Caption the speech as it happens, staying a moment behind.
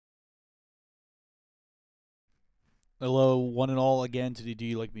Hello, one and all, again to the Do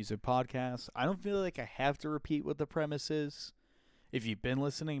You Like Music podcast. I don't feel like I have to repeat what the premise is if you've been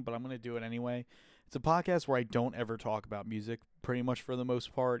listening, but I'm going to do it anyway. It's a podcast where I don't ever talk about music, pretty much for the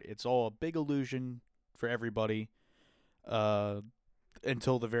most part. It's all a big illusion for everybody until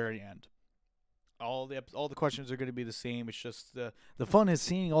the very end. All the questions are going to be the same. It's just the fun is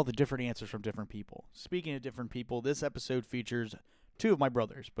seeing all the different answers from different people. Speaking of different people, this episode features two of my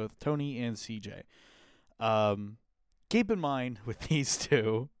brothers, both Tony and CJ. Keep in mind with these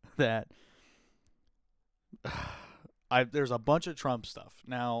two that there's a bunch of Trump stuff.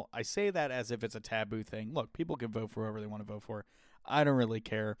 Now, I say that as if it's a taboo thing. Look, people can vote for whoever they want to vote for. I don't really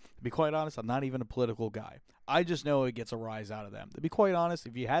care. To be quite honest, I'm not even a political guy. I just know it gets a rise out of them. To be quite honest,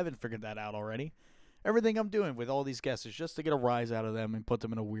 if you haven't figured that out already, everything I'm doing with all these guests is just to get a rise out of them and put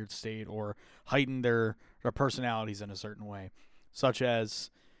them in a weird state or heighten their personalities in a certain way, such as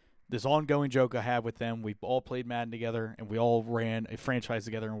this ongoing joke I have with them. We've all played Madden together, and we all ran a franchise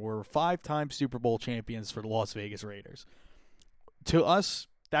together, and we're 5-time Super Bowl champions for the Las Vegas Raiders. To us,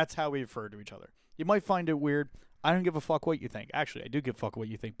 that's how we refer to each other. You might find it weird. I don't give a fuck what you think. Actually, I do give a fuck what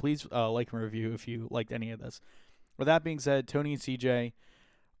you think. Please like and review if you liked any of this. With that being said, Tony and CJ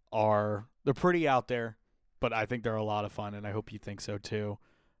they're pretty out there, but I think they're a lot of fun, and I hope you think so too.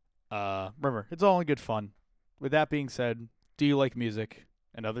 Remember, it's all in good fun. With that being said, do you like music?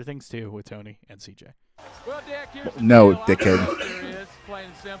 And other things too with Tony and CJ. Well, Dick, here's the No, deal. dickhead. There is, plain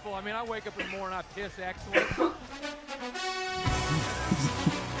and simple. I mean, I wake up in the morning, I piss excellent.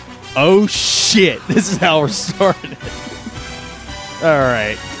 Oh shit! This is how we're starting. All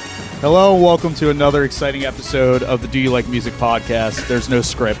right. Hello and welcome to another exciting episode of the Do You Like Music podcast. There's no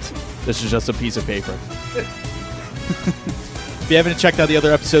script. This is just a piece of paper. If you haven't checked out the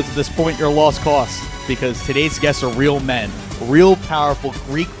other episodes at this point, you're a lost cause because today's guests are real men. Real powerful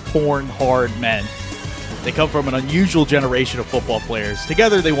Greek porn hard men. They come from an unusual generation of football players.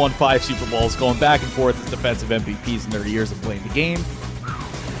 Together they won 5 Super Bowls, going back and forth as defensive MVPs in their years of playing the game.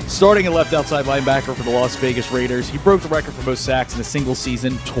 Starting at left outside linebacker for the Las Vegas Raiders, he broke the record for most sacks in a single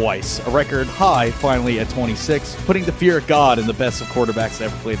season twice. A record high finally at 26, putting the fear of God in the best of quarterbacks to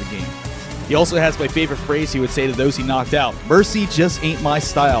ever play the game. He also has my favorite phrase he would say to those he knocked out. Mercy just ain't my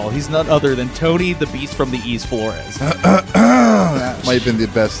style. He's none other than Tony the Beast from the East Flores. That might have been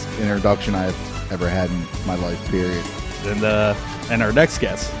the best introduction I've ever had in my life, period. And our next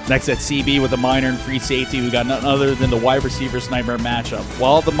guest, next at CB with a minor and free safety, we got none other than the wide receiver's nightmare matchup.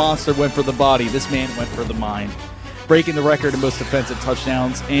 While the monster went for the body, this man went for the mind. Breaking the record in most defensive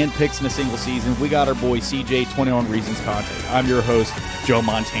touchdowns and picks in a single season, we got our boy CJ 21 Reasons Conte. I'm your host, Joe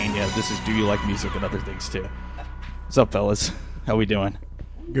Montana. This is Do You Like Music and Other Things Too. What's up, fellas? How we doing?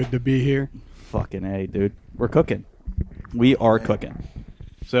 Good to be here. Fucking A, dude. We're cooking. We are cooking.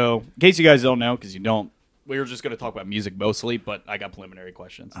 So, in case you guys don't know, because you don't, we were just going to talk about music mostly, but I got preliminary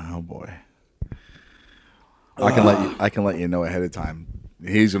questions. Oh boy, I can let you know ahead of time.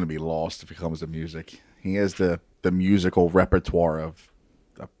 He's going to be lost if it comes to music. He has the musical repertoire of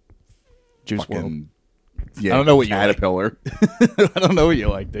the Juice fucking, WRLD. Yeah, I don't know what you like. Caterpillar. I don't know what you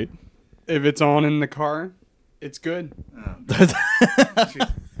like, dude. If it's on in the car, it's good. That's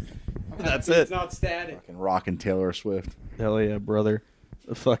If it. it's not static. Fucking rockin' Taylor Swift. Hell yeah, brother.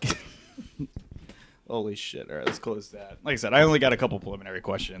 Fucking holy shit. All right, let's close that. Like I said, I only got a couple preliminary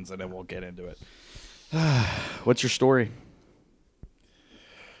questions, and then we'll get into it. What's your story?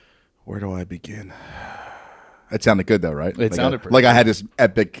 Where do I begin? That sounded good though, right? It sounded pretty like I good. had this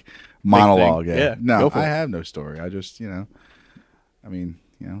epic monologue. thing. Yeah, go No, for I it. have no story. I just,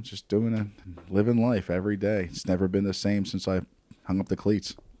 just living life every day. It's never been the same since I hung up the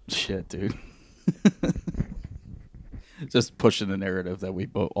cleats. Shit, dude. Just pushing the narrative that we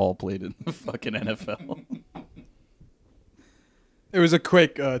all played in the fucking NFL. It was a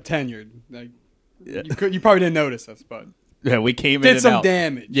quick tenured. Like, Yeah. you probably didn't notice us, but Yeah, we came in did and some out.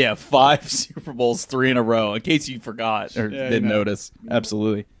 damage. Yeah, 5 Super Bowls, 3 in a row. In case you forgot or Yeah, didn't you know. notice.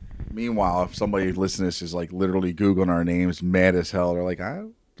 Absolutely. Meanwhile, if somebody listening to this is like literally Googling our names, mad as hell, they're like, I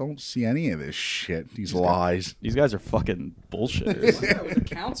don't see any of this shit. These lies. These guys are fucking bullshitters. I was a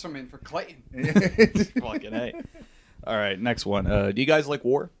councilman for Clayton. Fucking A. All right, next one. Do you guys like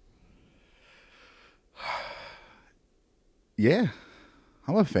war? Yeah,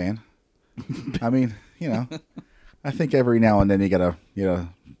 I'm a fan. I mean, I think every now and then you gotta,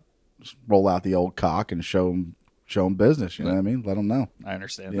 roll out the old cock and show them business. You know what I mean? Let them know. I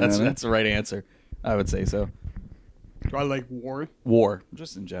understand. You know what I mean? That's the right answer. I would say so. Do I like war? War,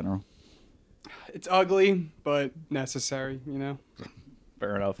 just in general. It's ugly, but necessary,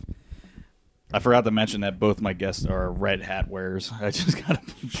 Fair enough. I forgot to mention that both my guests are red hat wearers. I just gotta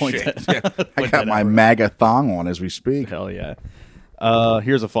point Shit. that out. I Point got that my out. MAGA thong on as we speak. Hell yeah.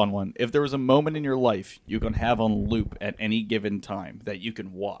 Here's a fun one. If there was a moment in your life you can have on loop at any given time that you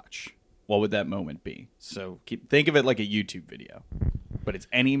can watch, what would that moment be? So think of it like a YouTube video, but it's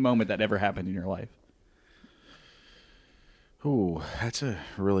any moment that ever happened in your life. Ooh, that's a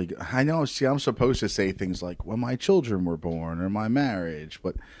really good. I know. See, I'm supposed to say things like when my children were born or my marriage,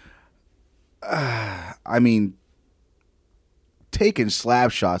 but I mean, taking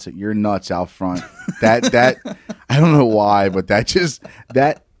slap shots at your nuts out front. That I don't know why, but that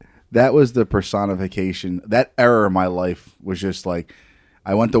was the personification. That era of my life was just like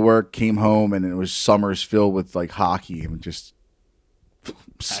I went to work, came home, and it was summers filled with like hockey and just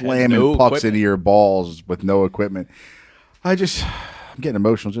slamming no pucks equipment. into your balls with no equipment. I'm getting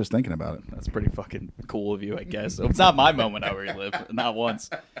emotional just thinking about it. That's pretty fucking cool of you, I guess. It's not my moment I would relive, not once.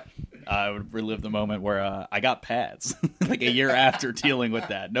 I would relive the moment where I got pads, like a year after dealing with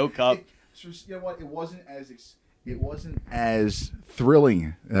that. No cup. You know what? It wasn't as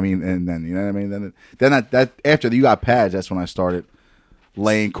thrilling. I mean, and then you know what I mean. Then that after you got pads, that's when I started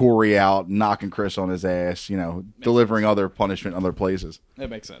laying Corey out, knocking Chris on his ass. You know, delivering other punishment in other places.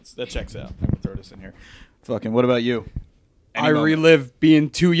 That makes sense. That checks out. I'm gonna throw this in here. Fucking. What about you? Any I moment. relive being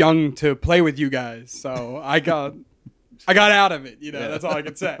too young to play with you guys, so I got out of it. You know, Yeah. that's all I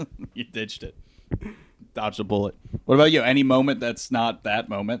can say. You ditched it. Dodged a bullet. What about you? Any moment that's not that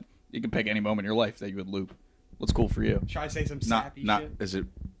moment? You can pick any moment in your life that you would loop. What's cool for you? Should I say some Not sappy not shit? is it?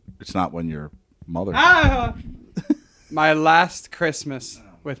 It's not when your mother. Ah! My last Christmas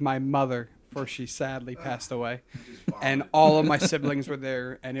with my mother before she sadly passed away, and all of my siblings were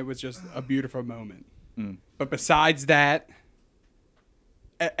there, and it was just a beautiful moment. But besides that,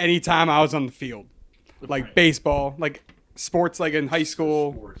 anytime I was on the field, like baseball, like sports, like in high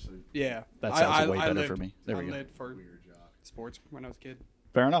school, yeah, That sounds way better lived- for me. There we I go. lived for sports when I was a kid.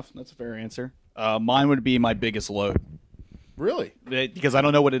 Fair enough. That's a fair answer. Mine would be my biggest load. Really? Because I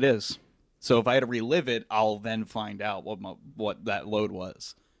don't know what it is. So if I had to relive it, I'll then find out what that load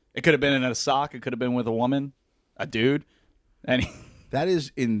was. It could have been in a sock. It could have been with a woman, a dude. That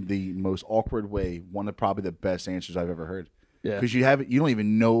is in the most awkward way one of probably the best answers I've ever heard. Yeah. Because you don't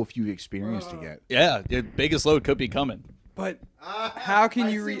even know if you've experienced it yet. Yeah, your biggest load could be coming. But how can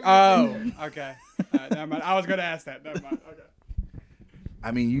you Oh, okay. Never mind. I was gonna ask that. Never mind. Okay.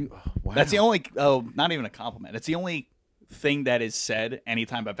 I mean, wow. That's the only. Not even a compliment. It's the only thing that is said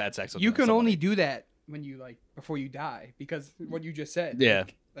anytime I've had sex with. You can somebody. only do that when you before you die, because what you just said. Yeah.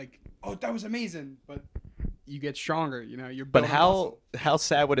 Like, oh, that was amazing, but you get stronger. You know, you're. But building muscle. how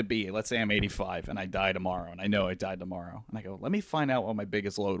sad would it be? Let's say I'm 85 and I die tomorrow, and I know I died tomorrow, and I go, let me find out what my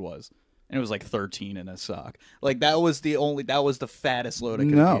biggest load was, and it was like 13 in a sock. Like that was the fattest load I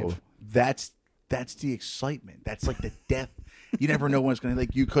could give. That's the excitement. That's like the death. You never know when it's gonna.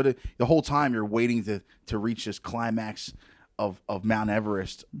 Like you could have the whole time you're waiting to reach this climax of Mount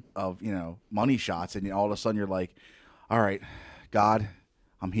Everest of money shots, and all of a sudden you're like, all right, God,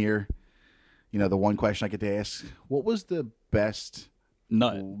 I'm here. The one question I get to ask, what was the best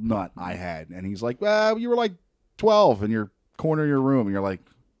nut I had? And he's like, well, you were like 12 in your corner of your room, and you're like,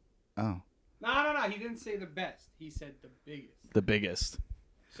 oh. No. He didn't say the best. He said the biggest. The biggest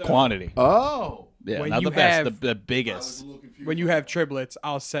So, quantity. Oh. Yeah, when not you the best. have- The biggest. When you have triplets,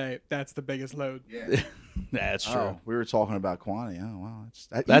 I'll say that's the biggest load. Yeah. That's true. Oh, we were talking about quantity. Oh, wow.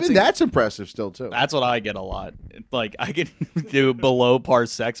 That's That's impressive still, too. That's what I get a lot. Like I can do below par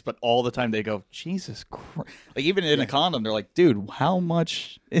sex, but all the time they go, Jesus Christ! Like even in a condom, they're like, dude, how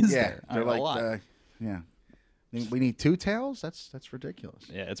much is there? They're A like, lot. yeah. We need 2 tails? That's ridiculous.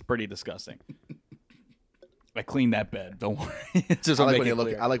 Yeah, it's pretty disgusting. I cleaned that bed. Don't worry. It's just I like, make when they it look,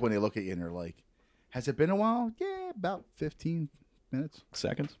 clear. I like when they look at you and they're like, has it been a while? Yeah, about 15 minutes.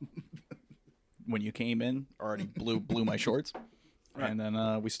 Seconds. When you came in, already blew my shorts, and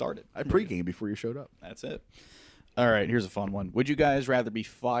then we started. I pregame before you showed up. That's it. All right, here's a fun one. Would you guys rather be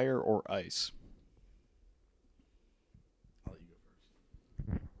fire or ice? I'll let you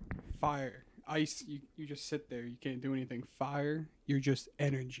go first. Fire, ice. You just sit there. You can't do anything. Fire, you're just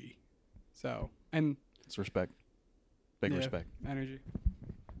energy. So It's respect. Big yeah, respect. Energy.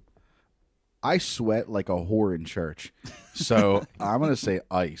 I sweat like a whore in church. So I'm going to say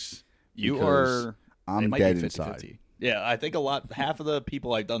ice. You because are. It I'm might dead be 50-50. inside. Yeah, I think half of the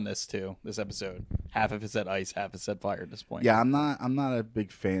people I've done this to this episode, half of it said ice, half it said fire at this point. Yeah, I'm not a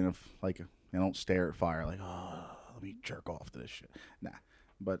big fan of I don't stare at fire like, oh, let me jerk off to this shit. Nah.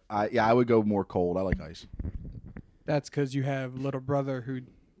 But I would go more cold. I like ice. That's because you have little brother who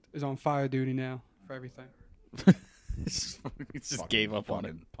is on fire duty now for everything. Just gave up on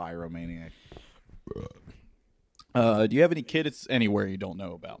it. Fucking pyromaniac. Do you have any kids anywhere you don't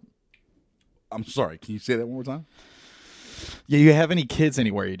know about? I'm sorry. Can you say that one more time? Yeah, you have any kids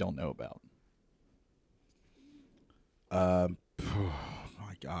anywhere you don't know about? My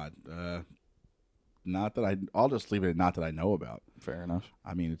God. Not that I'll just leave it at not that I know about. Fair enough.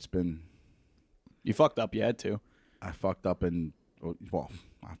 I mean, it's been. You fucked up. You had to. I fucked up and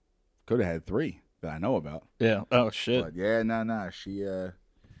I could have had 3 that I know about. Yeah. Oh shit. But yeah, no. She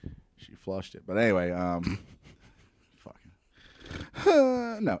flushed it. But anyway, fucking.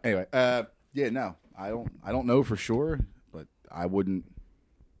 No. Anyway, yeah, no. I don't know for sure, but I wouldn't.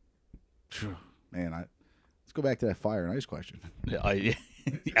 Man, let's go back to that fire and ice question. Yeah,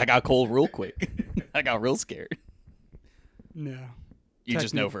 I got cold real quick. I got real scared. No. You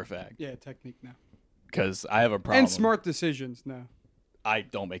just know for a fact. Yeah, technique, no. Because I have a problem. And smart decisions, no. I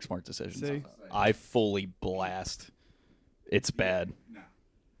don't make smart decisions. See? I fully blast. It's bad. No.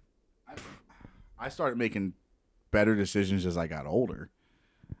 I started making better decisions as I got older.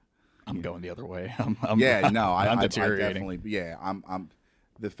 I'm going the other way. I'm deteriorating. I definitely. Yeah, I'm.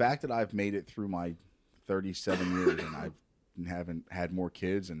 The fact that I've made it through my 37 years and I haven't had more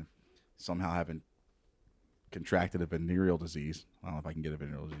kids and somehow haven't contracted a venereal disease. I don't know if I can get a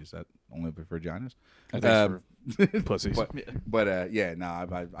venereal disease. That only for vaginas. I think for pussies. But yeah, no,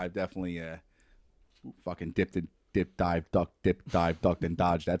 I've definitely fucking dipped, ducked, and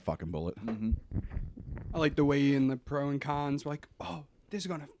dodged that fucking bullet. Mm-hmm. I like the way in the pro and cons, like, oh, this is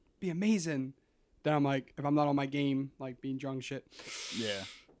going to be amazing. Then I'm like, if I'm not on my game, like being drunk shit. Yeah.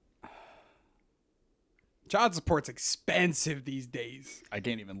 Child support's expensive these days. I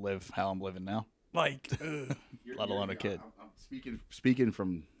can't even live how I'm living now. Like, let alone a kid. I'm speaking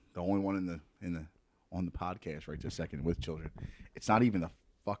from the only one on the podcast right this second with children. It's not even the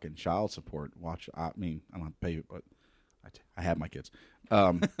fucking child support. I mean, I don't have to pay it, but I have my kids.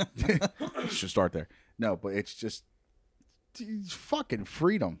 Should start there. No, but it's just fucking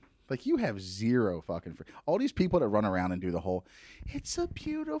freedom. Like, you have zero fucking free. All these people that run around and do the whole, it's a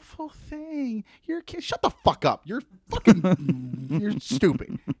beautiful thing. You're a kid. Shut the fuck up. You're fucking, you're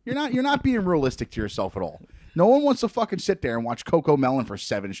stupid. You're not being realistic to yourself at all. No one wants to fucking sit there and watch Coco Melon for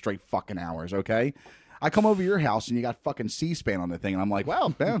 7 straight fucking hours, okay? I come over to your house and you got fucking C-SPAN on the thing, and I'm like,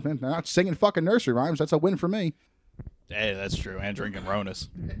 well, man, they're not singing fucking nursery rhymes. That's a win for me. Hey, that's true. And drinking Ronas.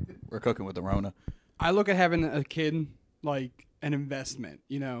 We're cooking with the Rona. I look at having a kid like an investment,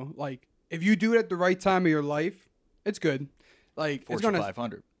 you know? Like, if you do it at the right time of your life, it's good. Like, Fortune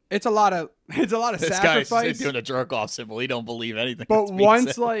 500. It's a lot of This sacrifice. guy's doing a jerk off symbol. He don't believe anything. But that's being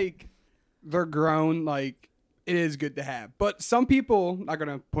once, said. like, they're grown, like, it is good to have. But some people, not going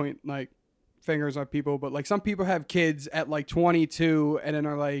to point, like, fingers at people, but, like, some people have kids at, like, 22 and then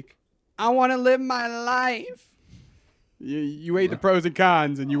are like, I want to live my life. You weighed the pros and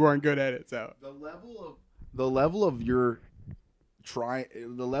cons and you weren't good at it, so. The level of your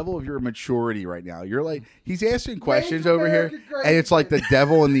maturity right now. You're like, he's asking questions over here, and it's like the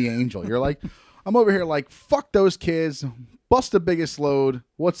devil and the angel. You're like, I'm over here like, fuck those kids, bust the biggest load.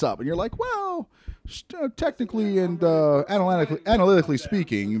 What's up? And you're like, well, technically and analytically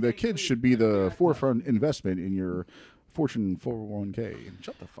speaking, the kids should be the forefront investment in your Fortune 401k.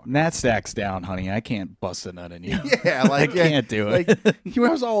 Shut the fuck up. That stacks down, honey. I can't bust a nut in you. Yeah, like I can't do it. Like, he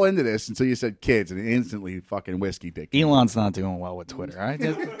was all into this until you said kids, and instantly fucking whiskey dick. Elon's not doing well with Twitter. All right?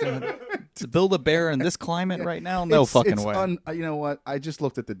 To build a bear in this climate right now, no fucking way. You know what? I just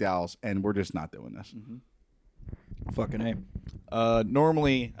looked at the Dows, and we're just not doing this. Mm-hmm. Fucking A.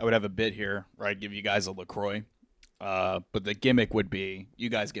 Normally, I would have a bit here where I'd give you guys a LaCroix. But the gimmick would be you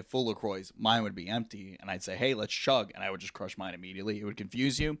guys get full LaCroix, mine would be empty, and I'd say, hey, let's chug, and I would just crush mine immediately. It would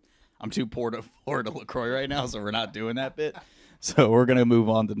confuse you. I'm too poor to afford a LaCroix right now, so we're not doing that bit. So we're going to move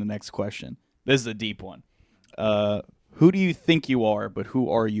on to the next question. This is a deep one. Who do you think you are, but who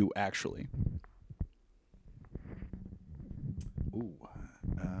are you actually? Ooh.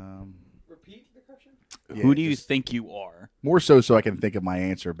 Repeat the question? Yeah, Who do you think you are? More so I can think of my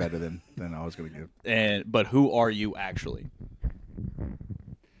answer better than I was going to give. But who are you actually?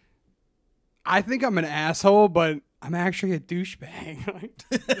 I think I'm an asshole, but I'm actually a douchebag.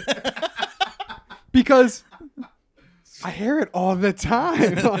 Because I hear it all the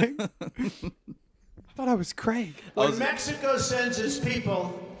time. Like, I thought I was Craig. When Mexico sends its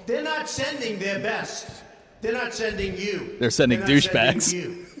people, they're not sending their best. They're not sending you. They're sending not douchebags.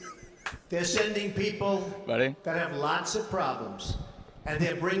 Sending you. They're sending people Buddy? that have lots of problems, and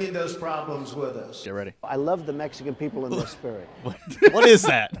they're bringing those problems with us. Get ready. I love the Mexican people in their spirit. What is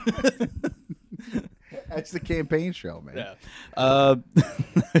that? That's the campaign show, man. Yeah.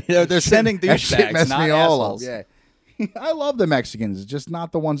 They're sending That shit douchebags, messed not me all assholes. up. I love the Mexicans, just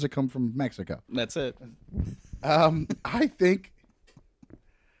not the ones that come from Mexico. That's it. I think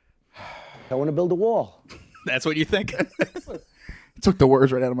I want to build a wall. That's what you think. took the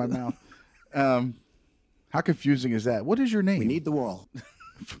words right out of my mouth. How confusing is that? What is your name? We need the wall.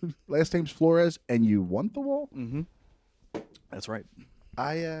 Last name's Flores, and you want the wall? Mm-hmm. That's right.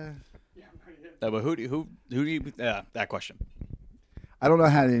 I But who do you? That question. I don't know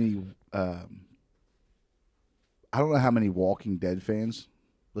how many. I don't know how many Walking Dead fans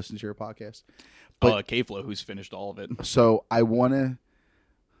listen to your podcast. But K-Flow, who's finished all of it. So I wanna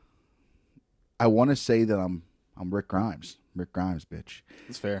say that I'm Rick Grimes. Rick Grimes, bitch.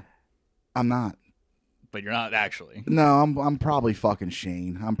 That's fair. I'm not. But you're not actually. No, I'm probably fucking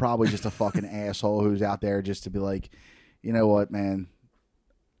Shane. I'm probably just a fucking asshole who's out there just to be like, you know what, man?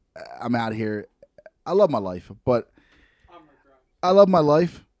 I'm out here. I love my life, but I love my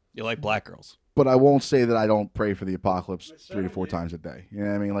life. You like black girls. But I won't say that I don't pray for the apocalypse 3 to 4 times a day. You know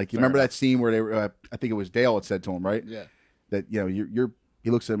what I mean? Like, you remember that scene where they were, I think it was Dale had said to him, right? Yeah. That, you know, he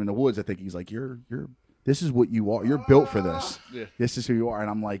looks at him in the woods. I think he's like, this is what you are. You're built for this. Yeah. This is who you are. And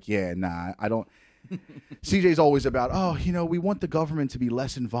I'm like, yeah, nah, I don't. CJ's always about, we want the government to be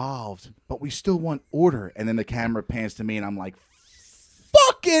less involved, but we still want order. And then the camera pans to me and I'm like,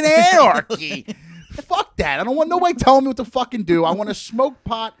 fucking anarchy. Fuck that. I don't want nobody telling me what to fucking do. I want to smoke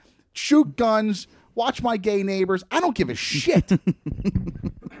pot, shoot guns, watch my gay neighbors. I don't give a shit.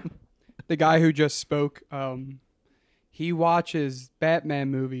 The guy who just spoke, he watches Batman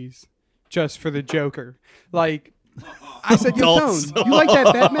movies just for the Joker. Like, I said, yo, Tone, you like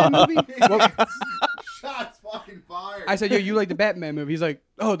that Batman movie? Well, Shots fucking fired. I said, yo, you like the Batman movie? He's like,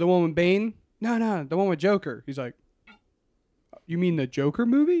 oh, the one with Bane? No, the one with Joker. He's like, you mean the Joker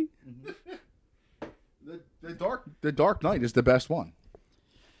movie? The Dark Knight is the best one.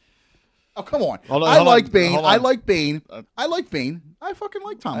 Oh, come on. Hold on, I hold like on, Bane. hold on. I like Bane. I like Bane. I fucking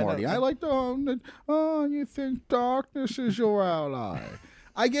like Tom Hardy. I like you think darkness is your ally.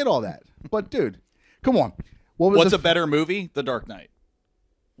 I get all that. But, dude, come on. What's a better movie? The Dark Knight.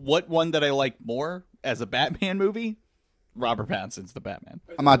 What one that I like more as a Batman movie? Robert Pattinson's the Batman.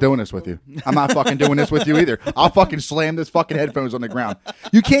 I'm not doing this with you. I'm not fucking doing this with you either. I'll fucking slam this fucking headphones on the ground.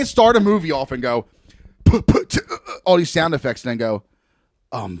 You can't start a movie off and go, all these sound effects, and then go,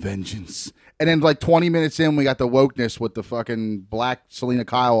 vengeance. And then like 20 minutes in, we got the wokeness with the fucking black Selena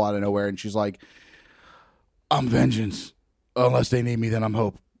Kyle out of nowhere, and she's like, I'm vengeance. Unless they need me, then I'm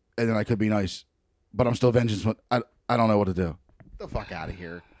hope. And then I could be nice. But I'm still vengeance. I don't know what to do. Get the fuck out of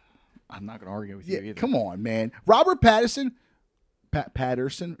here. I'm not going to argue with you either. Come on, man. Robert Pattinson.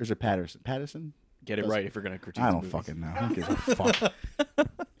 Patterson? Or is it Patterson? Patterson? Get it right if you're going to critique I don't movies. fucking know. Who gives a fuck?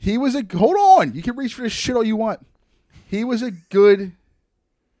 He was a... Hold on. You can reach for this shit all you want. He was a good...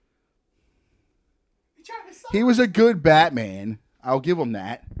 He was a good Batman. I'll give him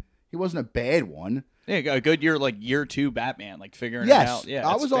that. He wasn't a bad one. Yeah, a good year 2 Batman, like figuring Yes, it out. Yeah,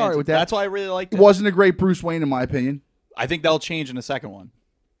 I it's was all right with that. That's why I really liked It it. wasn't a great Bruce Wayne, in my opinion. I think that'll change in the second one.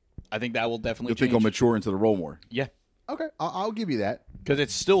 I think that will definitely You change. think he'll mature into the role more? Yeah, Okay, I'll give you that. because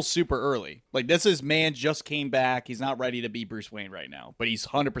it's still super early. Like, this is man just came back. He's not ready to be Bruce Wayne right now, but he's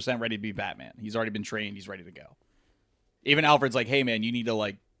 100% ready to be Batman. He's already been trained. He's ready to go. Even Alfred's like, hey, man, you need to,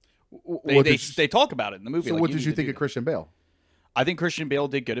 like... They talk about it in the movie. So like, what did you need to think do of Christian Bale? I think Christian Bale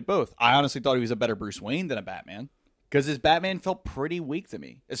did good at both. I honestly thought he was a better Bruce Wayne than a Batman, because his Batman felt pretty weak to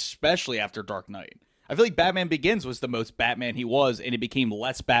me, especially after Dark Knight. I feel like Batman Begins was the most Batman he was, and it became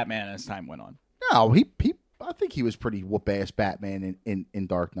less Batman as time went on. No, I think he was pretty whoop-ass Batman in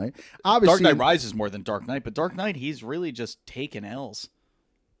Dark Knight. Obviously, Dark Knight Rises more than Dark Knight, but Dark Knight, he's really just taking L's.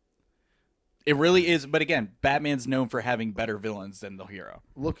 It really is, but again, Batman's known for having better villains than the hero.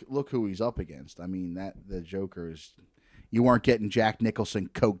 Look who he's up against. I mean, the Joker is... You weren't getting Jack Nicholson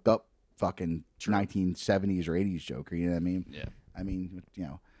coked up fucking 1970s or 80s Joker, you know what I mean? Yeah. I mean, you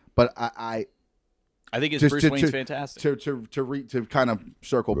know, but I think his just Bruce Wayne's fantastic. To kind of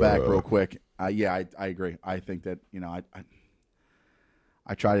circle back real quick. I agree. I think that, you know,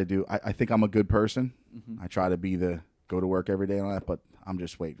 I try to do. I think I'm a good person. Mm-hmm. I try to be go to work every day and all that, but I'm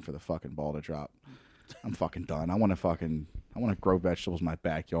just waiting for the fucking ball to drop. I'm fucking done. I want to grow vegetables in my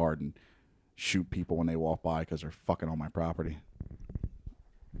backyard and shoot people when they walk by because they're fucking on my property.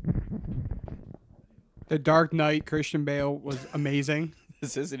 The Dark Knight, Christian Bale was amazing.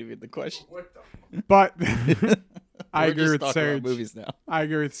 This isn't even the question. But I We're agree just with talking Serge. about movies now. I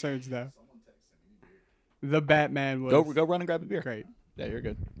agree with Serge, though. The Batman was Go run and grab a beer. great. Yeah, you're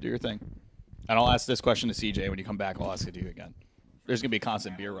good. Do your thing. And I'll ask this question to CJ when you come back. I'll ask it to you again. There's gonna be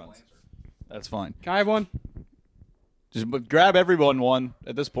constant beer runs. That's fine. Can I have one? Just grab everyone one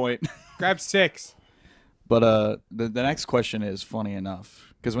at this point. Grab 6. But the next question is funny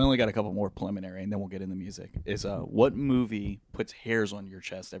enough because we only got a couple more preliminary, and then we'll get into music. Is what movie puts hairs on your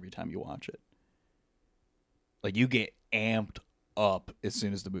chest every time you watch it? Like you get amped up as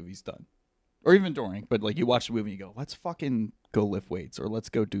soon as the movie's done, or even during. But like you watch the movie, and you go, "Let's fucking go lift weights, or let's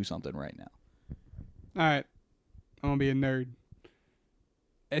go do something right now." All right, I'm gonna be a nerd.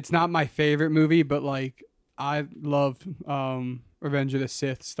 It's not my favorite movie, but like I love Revenge of the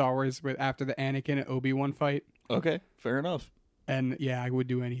Sith, Star Wars, with after the Anakin and Obi-Wan fight. Okay, fair enough. And yeah, I would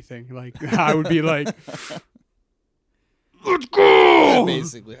do anything. Like I would be like, "Let's go!" Yeah,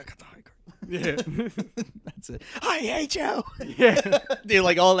 basically, I got the high ground. Yeah, That's it. I hate you. yeah. Dude,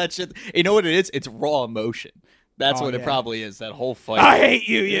 like all that shit. You know what it is? It's raw emotion. That's Oh, what it yeah. probably is. That whole fight. I hate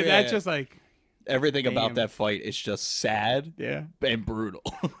you. Yeah, Yeah. that's just like, Everything about Damn. that fight is just sad yeah. and brutal.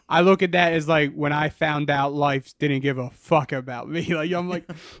 I look at that as like when I found out life didn't give a fuck about me. Like I'm like,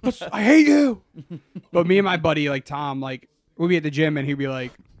 I hate you. But me and my buddy, like Tom, like we'll be at the gym and he'll be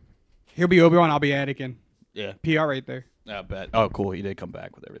Obi-Wan, I'll be Anakin. Yeah, PR right there. I bet. Oh, cool. He did come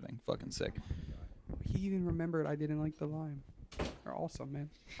back with everything. Fucking sick. He even remembered I didn't like the lime. They're awesome, man.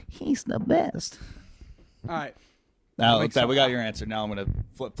 He's the best. All right, Now, Like we got some- your answer. Now I'm gonna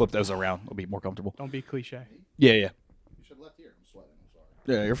flip those around. It'll be more comfortable. don't be cliche. Yeah. You should have left here. I'm sweating.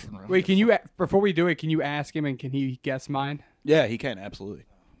 I'm sorry. Yeah, you're. Wait, can you before we do it? Can you ask him and can he guess mine? Yeah, he can absolutely.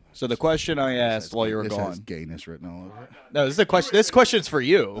 So the question I asked while you were This has gone. gayness written all over it. No, this is a question. This question's for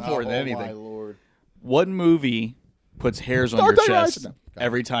you more than Oh, anything. my Lord. What movie puts hairs on your chest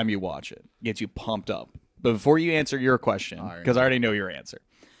every time you watch it? Gets you pumped up. But before you answer your question, because I already know your answer.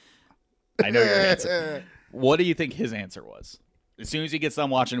 I know your answer. What do you think his answer was? As soon as he gets done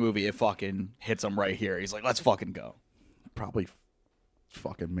watching a movie, it fucking hits him right here. He's like, let's fucking go. Probably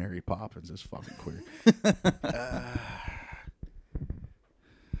fucking Mary Poppins is fucking queer.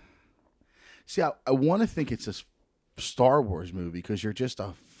 See, I want to think it's a Star Wars movie because you're just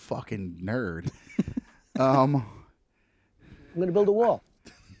a fucking nerd. I'm going to build a wall.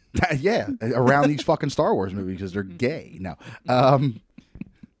 Yeah, around these fucking Star Wars movies because they're gay. No.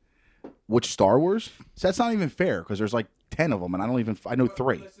 Which Star Wars? So that's not even fair because there's like 10 of them and I know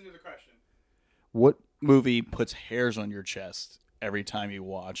 3. Listen to the question. What? Movie puts hairs on your chest every time you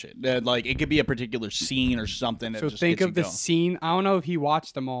watch it. Like, it could be a particular scene or something. That So just think gets of you the going. scene. I don't know if he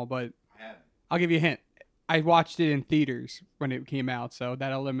watched them all, but I'll give you a hint. I watched it in theaters when it came out, so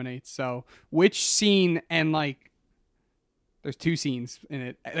that eliminates. So which scene and like, there's 2 scenes in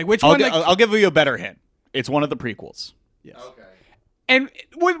it. Like which one? I'll give you a better hint. It's one of the prequels. Yes. Okay. And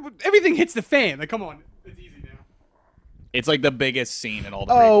everything hits the fan. Like, come on, it's easy now. It's like the biggest scene in all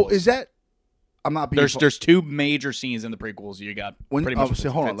the Oh, prequels. is that? I'm not being. There's 2 major scenes in the prequels. You got pretty much. So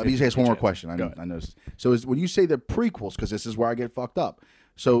hold on. Let me just ask one more question. Go ahead. I noticed. So when you say the prequels, because this is where I get fucked up.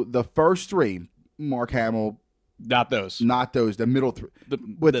 So the first 3, Mark Hamill, Not those. not those. The middle 3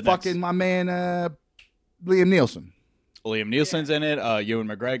 with the fucking next. my man Liam Neeson. Liam Neeson's in it. Ewan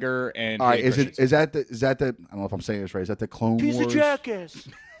McGregor and. All right, Hayden is that the I don't know if I'm saying this right. Is that the Clone Piece Wars? of jackass.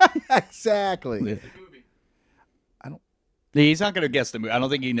 Exactly. He's not gonna guess the movie. I don't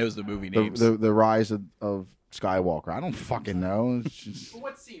think he knows the movie names. The rise of Skywalker. I don't fucking know. It's just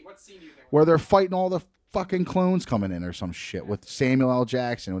What scene? What scene do you think? where they're fighting all the fucking clones coming in or some shit with Samuel L.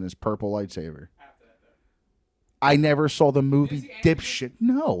 Jackson with his purple lightsaber. I never saw the movie dipshit.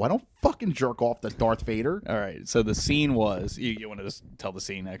 No, I don't fucking jerk off to Darth Vader. All right. So the scene was. You want to just tell the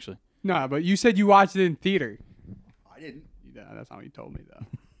scene actually? No, but you said you watched it in theater. I didn't. Yeah, that's not what you told me though.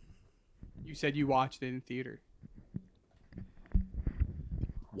 You said you watched it in theater.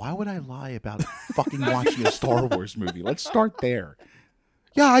 Why would I lie about fucking watching a Star Wars movie? Let's start there.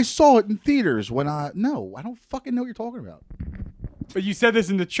 Yeah, I saw it in theaters when no, I don't fucking know what you're talking about. But you said this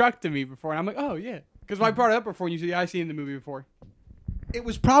in the truck to me before, and I'm like, oh yeah, because I brought it up before, and you said, yeah, I seen the movie before. It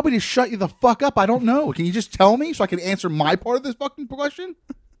was probably to shut you the fuck up. I don't know. Can you just tell me so I can answer my part of this fucking question?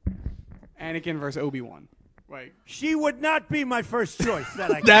 Anakin versus Obi-Wan. Like, She would not be my first choice.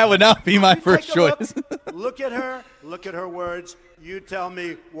 That would not be my first Take a look. choice. Look at her. Look at her words. You tell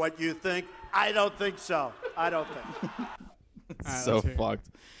me what you think. I don't think so. I don't think. So let's hear it. fucked.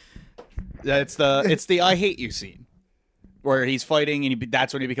 Yeah, it's the I hate you scene where he's fighting and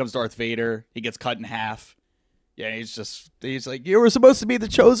that's when he becomes Darth Vader. He gets cut in half. Yeah, he's like, you were supposed to be the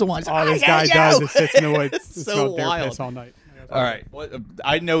chosen one. He's like, oh, this "I guy hate does. you!" It sits in the woods. It's Smell so deer wild. piss all night. All right,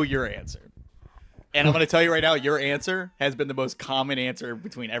 I know your answer, and I'm going to tell you right now, your answer has been the most common answer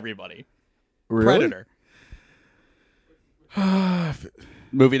between everybody. Really? Predator.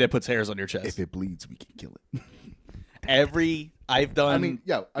 Movie that puts hairs on your chest. If it bleeds, we can kill it. I've done. I mean,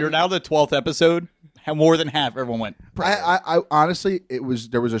 you're now the 12th episode. More than half. Everyone went. Predator. I honestly,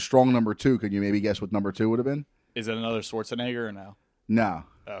 there was a strong number 2. Could you maybe guess what number 2 would have been? Is it another Schwarzenegger or no? No.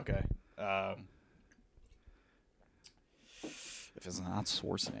 Okay. If it's not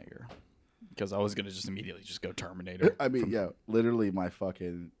Schwarzenegger, because I was gonna just immediately just go Terminator. I mean, literally my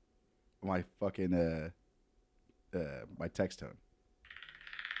text tone.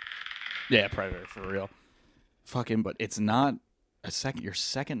 Yeah, Predator for real. Fucking, but it's not your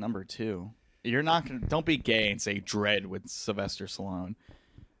second number 2. You're not gonna. Don't be gay and say Dread with Sylvester Stallone.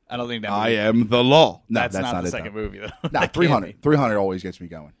 I don't think that. I am the law. No, that's not the it, second though. movie though. No, 300. 300 always gets me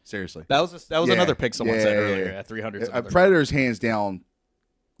going. Seriously. That was another pick someone said earlier. Yeah, 300. Predator's hands down.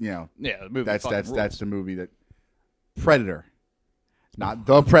 Yeah, the movie. That's the movie that Predator. Not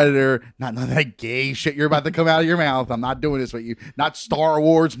the Predator. Not none of that gay shit you're about to come out of your mouth. I'm not doing this with you. Not Star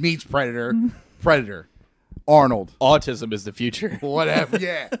Wars meets Predator. Predator. Arnold. Autism is the future. Whatever.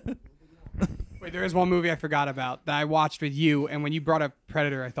 Yeah. Wait, there is one movie I forgot about that I watched with you, and when you brought up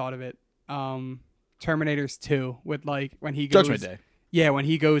Predator, I thought of it. Terminator's 2 with like when he goes Judgment Day. Yeah, when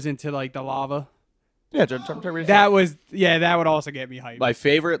he goes into like the lava. Yeah, Terminator. That would also get me hyped. My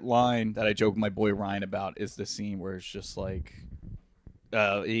favorite line that I joke with my boy Ryan about is the scene where it's just like,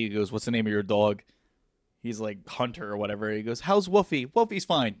 he goes, "What's the name of your dog?" He's like Hunter or whatever. He goes, "How's Wolfie?" "Wolfie's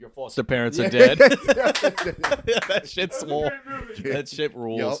fine. Your foster parents are dead." That shit's swole. That shit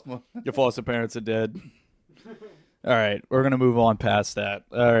rules. Yep. Your foster parents are dead. All right, we're gonna move on past that.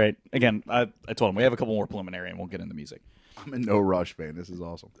 All right, again, I told him we have a couple more preliminary and we'll get into music. I'm in no rush, man. This is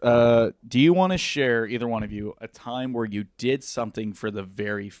awesome. Do you want to share, either one of you, a time where you did something for the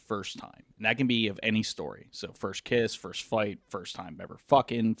very first time? And that can be of any story. So first kiss, first fight, first time ever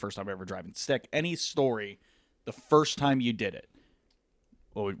fucking, first time ever driving stick. Any story, the first time you did it.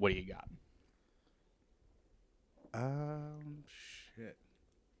 What do you got? Shit.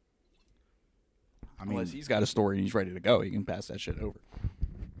 I mean, Unless he's got a story and he's ready to go, he can pass that shit over.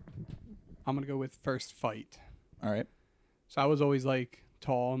 I'm going to go with first fight. All right. So I was always like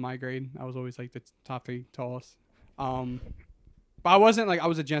tall in my grade. I was always like the top 3 tallest. But I wasn't like, I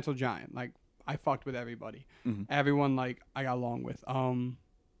was a gentle giant. Like I fucked with everybody. Mm-hmm. Everyone like I got along with.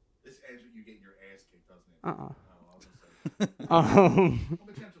 This ends with you getting your ass kicked, doesn't it? I'm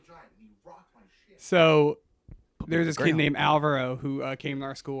a gentle giant. You rock my shit. So there's this kid named Alvaro who came to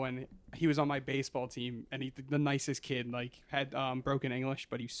our school, and he was on my baseball team, and he's the nicest kid. Like had broken English,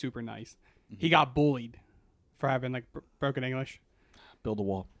 but he's super nice. Mm-hmm. He got bullied for having like broken English. Build a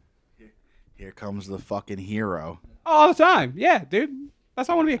wall. Here comes the fucking hero. All the time. Yeah, dude. That's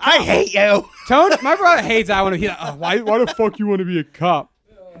why I want to be a cop. I hate you. Tony, my brother hates that. He's like, oh, why the fuck you want to be a cop?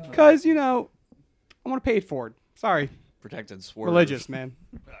 Because, I want to pay it forward. Sorry. Protected swerve. Religious, man.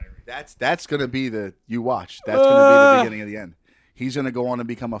 That's going to be you watch. That's going to be the beginning of the end. He's going to go on and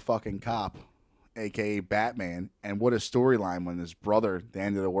become a fucking cop, a.k.a. Batman. And what a storyline when his brother, the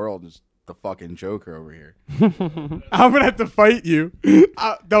end of the world, is the fucking Joker over here. I'm going to have to fight you.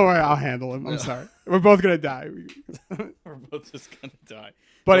 Don't worry, I'll handle him. I'm sorry. We're both going to die. We're both just going to die.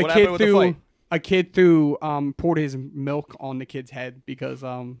 But So a kid threw poured his milk on the kid's head because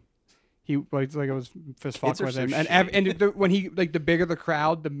he was like, it was fist fucking with him. And when he, like, the bigger the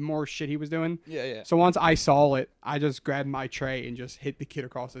crowd, the more shit he was doing. Yeah. So once I saw it, I just grabbed my tray and just hit the kid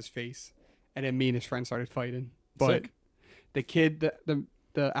across his face. And then me and his friend started fighting. But Sick. the kid,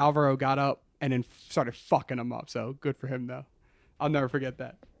 the Alvaro got up and then started fucking him up. So good for him, though. I'll never forget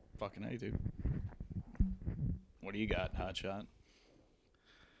that. Fucking A, dude. What do you got, Hotshot?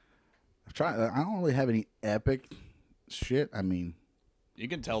 I don't really have any epic shit. I mean, You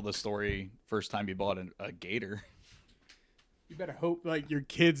can tell the story first time you bought a gator. You better hope like your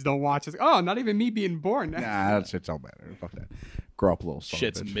kids don't watch this. Oh, not even me being born. nah, it's all better. Fuck that. Grow up a little.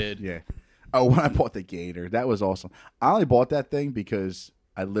 Shit's mid. Yeah. Oh, when I bought the gator, that was awesome. I only bought that thing because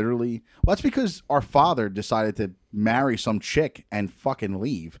that's because our father decided to marry some chick and fucking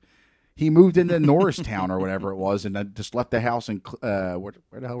leave. He moved into Norristown or whatever it was, and then just left the house in where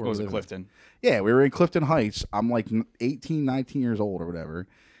the hell were we? Was it living? Clifton? Yeah, we were in Clifton Heights. I'm like 18, 19 years old or whatever.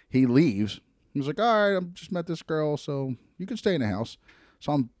 He leaves. He's like, all right, I just met this girl, so you can stay in the house.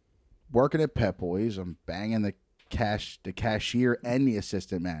 So I'm working at Pep Boys. I'm banging the cashier and the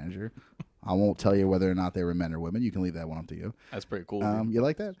assistant manager. I won't tell you whether or not they were men or women. You can leave that one up to you. That's pretty cool. You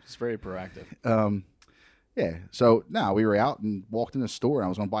like that? It's very proactive. Yeah. So now we were out and walked in the store, and I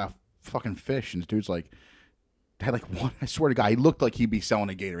was going to buy a fucking fish, and this dude's like, had like one. I swear to God, he looked like he'd be selling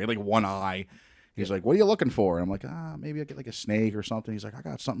a gator. He had like one eye. He's like, "What are you looking for?" And I'm like, maybe I get like a snake or something. He's like, "I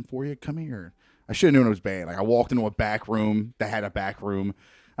got something for you. Come here." I should have known it was bad. Like I walked into a back room that had a back room.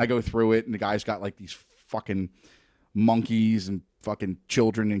 I go through it, and the guy's got like these fucking monkeys and fucking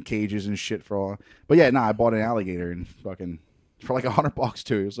children in cages and shit for all. But yeah, I bought an alligator and fucking for like $100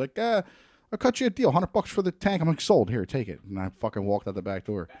 too. It was like, I'll cut you a deal, $100 for the tank. I'm like, sold. Here, take it. And I fucking walked out the back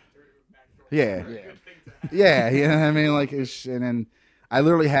door. Yeah. Yeah, you know what I mean? Like, and then I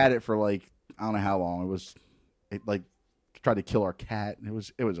literally had it for like, I don't know how long. It like tried to kill our cat. It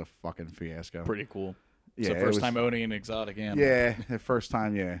was a fucking fiasco. Pretty cool. Yeah, it's the first time owning an exotic animal. Yeah, the first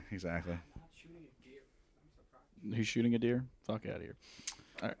time. Yeah, exactly. Who's shooting a deer? Fuck out of here.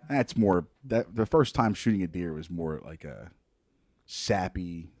 All right. That's more that the first time shooting a deer was more like a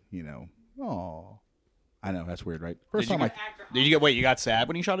sappy, you know. Oh, I know that's weird, right? First time you got sad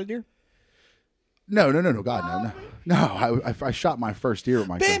when you shot a deer? No, God, no. I shot my first deer with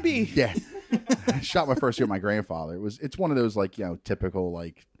my Bambi. Yeah, I shot my first deer with my grandfather. It's one of those like typical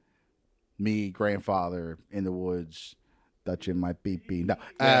like me grandfather in the woods. Dutch in my beep. No,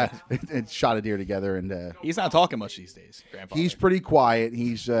 and shot a deer together, and he's not talking much these days. Grandfather. He's pretty quiet.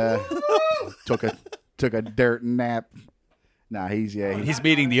 He's took a dirt nap. Nah, he's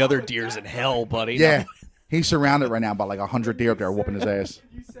meeting the other deers in hell, buddy. Yeah, he's surrounded right now by like 100 deer up there whooping his ass.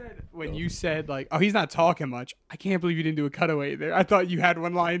 When you said like, oh, he's not talking much. I can't believe you didn't do a cutaway there. I thought you had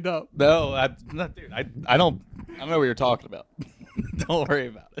one lined up. No, dude. I don't know what you're talking about. Don't worry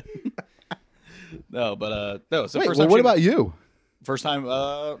about it. No, but no. So wait, first well, time what about you? First time,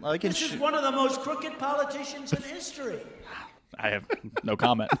 I can. This is one of the most crooked politicians in history. I have no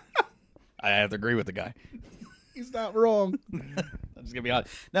comment. I have to agree with the guy. He's not wrong. I'm just gonna be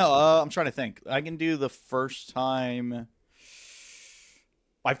honest. No, I'm trying to think. I can do the first time.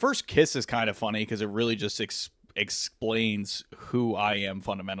 My first kiss is kind of funny because it really just explains who I am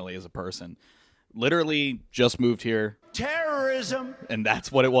fundamentally as a person. Literally just moved here. Terrorism. And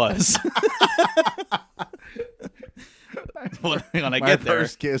that's what it was. when I My get there.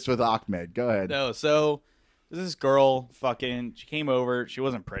 first kiss with Ahmed. Go ahead. No, so this girl she came over. She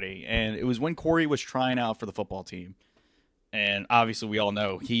wasn't pretty. And it was when Corey was trying out for the football team. And obviously we all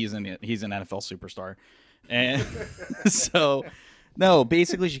know he's an NFL superstar. And so, no,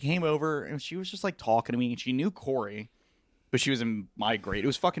 basically she came over and she was just like talking to me. And she knew Corey. But she was in my grade. It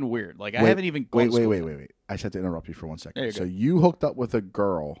was fucking weird. Like, I haven't even gone to school. Wait. I just had to interrupt you for 1 second. So you hooked up with a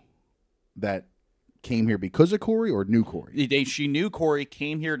girl that came here because of Corey or knew Corey? She knew Corey,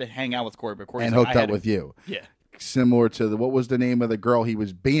 came here to hang out with Corey, but Corey hooked up with you. Yeah. Similar to what was the name of the girl he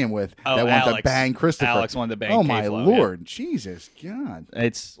was being with that wanted to bang Christopher? Alex wanted to bang Oh, my K-Flow, Lord. yeah. Jesus, God.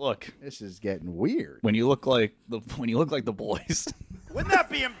 Look. This is getting weird. When you look like the boys. Wouldn't that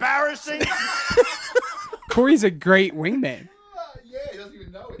be embarrassing? Corey's a great wingman. Yeah, he doesn't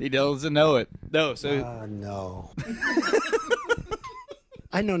even know it. He doesn't know it. No, so. No.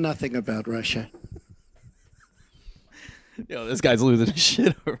 I know nothing about Russia. This guy's losing his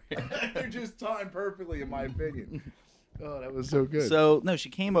shit over here. They're just timed perfectly, in my opinion. Oh, that was so good. So, no, she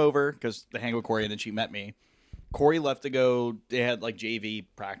came over because to hang with Corey, and then she met me. Corey left to go. They had like JV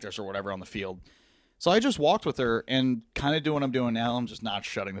practice or whatever on the field. So I just walked with her and kind of doing what I'm doing now. I'm just not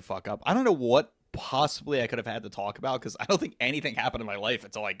shutting the fuck up. I don't know what possibly I could have had to talk about because I don't think anything happened in my life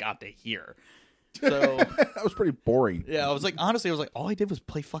until I got to here. So that was pretty boring. Yeah, I was like, honestly, all I did was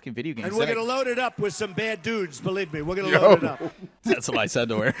play fucking video games. And we're going to load it up with some bad dudes, believe me. We're going to load it up. That's what I said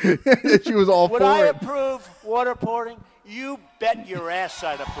to her. She was all Would for I it. approve waterboarding? You bet your ass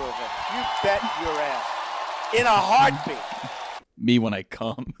I'd approve it. You bet your ass. In a heartbeat. Me when I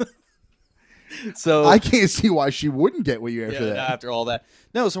come. So I can't see why she wouldn't get with you after that. After all that.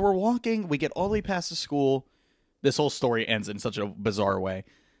 No, so we're walking. We get all the way past the school. This whole story ends in such a bizarre way.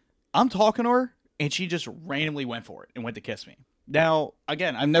 I'm talking to her, and she just randomly went for it and went to kiss me. Now,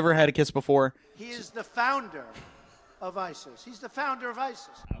 again, I've never had a kiss before. He is the founder of ISIS. He's the founder of ISIS.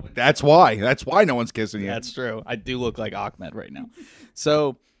 That's why. That's why no one's kissing you. That's true. I do look like Ahmed right now.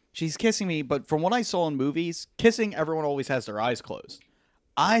 So she's kissing me, but from what I saw in movies, kissing, everyone always has their eyes closed.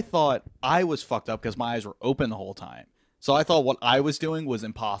 I thought I was fucked up because my eyes were open the whole time. So I thought what I was doing was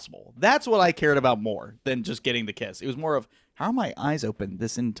impossible. That's what I cared about more than just getting the kiss. It was more of, how are my eyes open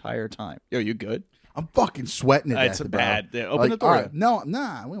this entire time? Yo, you good? I'm fucking sweating to It's death, bad. bro. Yeah, open the door. All right, no,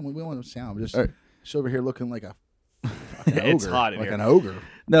 nah, we don't want to sound. I'm just over here looking like a fucking ogre. It's hot in like here. an ogre.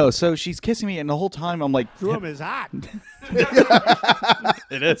 No, so she's kissing me, and the whole time I'm like, Room is hot.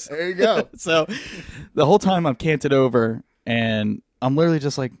 it is. There you go. So the whole time I'm canted over, and I'm literally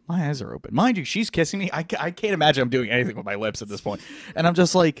just like, my eyes are open. Mind you, she's kissing me. I can't imagine I'm doing anything with my lips at this point. And I'm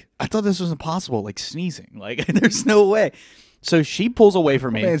just like, I thought this was impossible, like sneezing. Like, there's no way. So she pulls away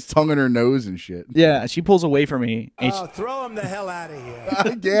from me. Man's tongue in her nose and shit. Yeah, she pulls away from me. And Throw him the hell out of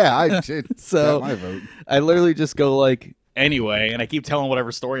here. Yeah, I did. So Got my vote. I literally just go like, anyway, and I keep telling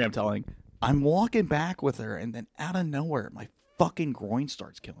whatever story I'm telling. I'm walking back with her, and then out of nowhere, my fucking groin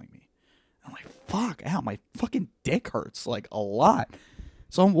starts killing me. I'm like, fuck, ow, my fucking dick hurts like a lot.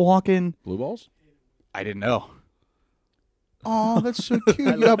 So I'm walking. Blue balls? I didn't know. Oh, that's so cute.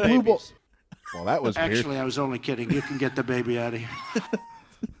 You got blue balls. Well, that was weird. Actually, I was only kidding. You can get the baby out of here.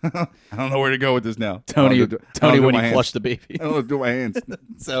 I don't know where to go with this now. Tony, when he hands. flushed the baby. I don't know what to do with my hands.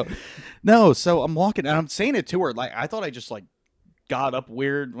 So I'm walking and I'm saying it to her. Like, I thought I just like got up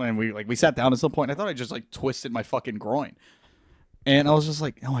weird when we sat down at some point. I thought I just like twisted my fucking groin. And I was just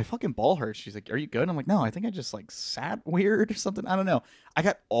like, oh, my fucking ball hurts. She's like, are you good? I'm like, no, I think I just like sat weird or something. I don't know. I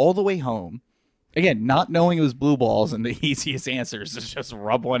got all the way home. Again, not knowing it was blue balls, and the easiest answers is just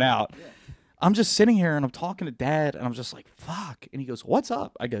rub one out. Yeah. I'm just sitting here and I'm talking to Dad and I'm just like, fuck. And he goes, what's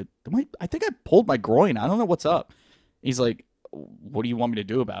up? I go, I think I pulled my groin. I don't know what's up. He's like, what do you want me to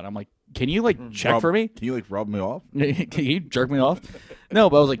do about it? I'm like, can you like check for me? Can you like rub me off? Can you jerk me off? No,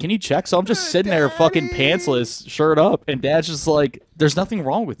 but I was like, can you check? So I'm just sitting there fucking pantsless, shirt up. And Dad's just like, there's nothing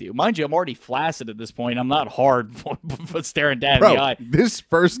wrong with you. Mind you, I'm already flaccid at this point. I'm not hard for staring Dad in the eye. This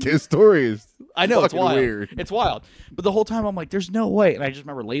first kiss story is I know, it's wild. Weird. It's wild. But the whole time I'm like, there's no way. And I just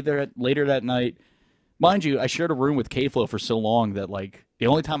remember later that night, mind you, I shared a room with K-Flow for so long that like the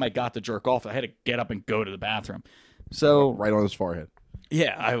only time I got to jerk off, I had to get up and go to the bathroom. So right on his forehead.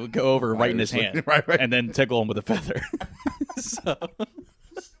 Yeah, I would go over right in his hand right. And then tickle him with a feather.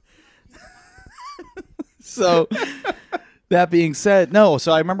 So that being said, no.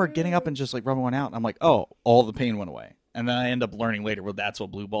 So I remember getting up and just like rubbing one out. And I'm like, oh, all the pain went away. And then I end up learning later, well, that's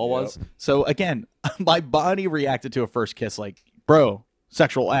what blue ball was. So again, my body reacted to a first kiss like, bro,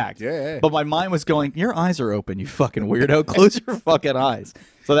 sexual act. Yeah. But my mind was going, your eyes are open, you fucking weirdo. Close your fucking eyes.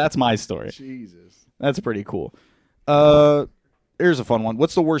 So that's my story. Jesus. That's pretty cool. Here's a fun one.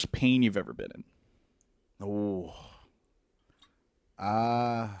 What's the worst pain you've ever been in? Oh.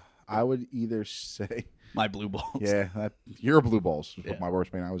 I would either say my blue balls. Yeah, your blue balls. Yeah. My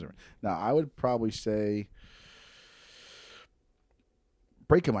worst pain I was ever. Now I would probably say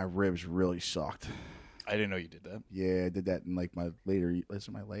breaking my ribs really sucked. I didn't know you did that. Yeah, I did that in like my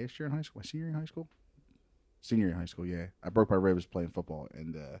last year in high school, my senior year in high school. Senior year in high school, yeah. I broke my ribs playing football,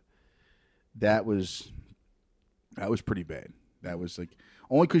 and that was pretty bad. That was like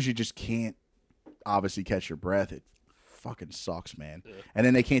only because you just can't obviously catch your breath. It fucking sucks, man. Yeah. And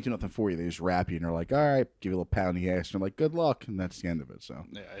then they can't do nothing for you. They just wrap you, and they're like, "All right, give you a little pound in the ass," and they're like, "Good luck," and that's the end of it. So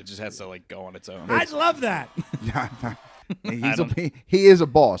yeah, it just has to like go on its own. I'd love that. He is a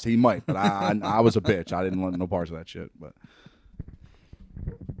boss. He might, but I was a bitch. I didn't want no parts of that shit. But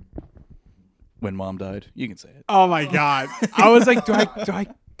when Mom died, you can say it. Oh my God, I was like, do I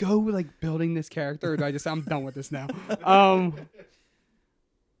go like building this character, or do I just I'm done with this now?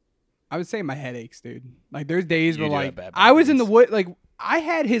 I would say my headaches, dude. Like there's days where like I was in the wood, like I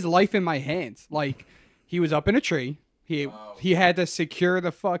had his life in my hands. Like he was up in a tree. He had to secure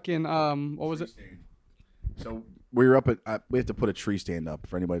the fucking what was it? So we were up at we have to put a tree stand up.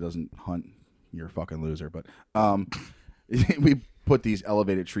 For anybody who doesn't hunt, you're a fucking loser. But we put these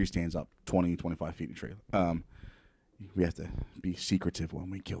elevated tree stands up 20, 25 feet in a tree. We have to be secretive when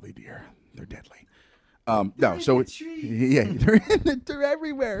we kill the deer. They're deadly. No, so yeah, they're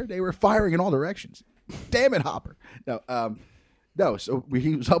everywhere. They were firing in all directions. Damn it, Hopper. No, so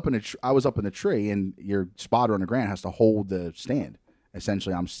he was up in I was up in the tree, and your spotter on the ground has to hold the stand.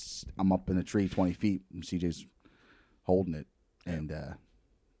 Essentially, I'm up in the tree 20 feet, and CJ's holding it. And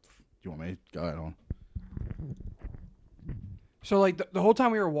you want me to go ahead on? So like the whole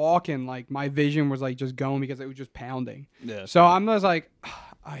time we were walking, like my vision was like just going because it was just pounding. Yeah. So I'm just like,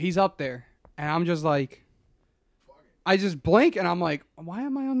 he's up there. And I'm just like, I just blink and I'm like, why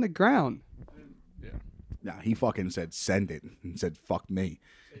am I on the ground? Yeah. Nah, he fucking said, send it. And said, fuck me.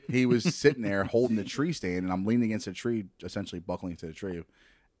 He was sitting there holding the tree stand, and I'm leaning against a tree, essentially buckling to the tree.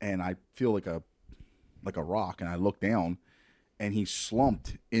 And I feel like a rock, and I look down, and he's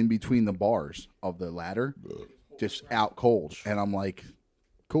slumped in between the bars of the ladder, just out cold. And I'm like,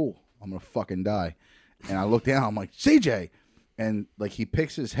 cool, I'm going to fucking die. And I look down, I'm like, CJ. And like he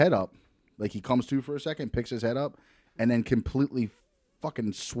picks his head up. Like, he comes to for a second, picks his head up, and then completely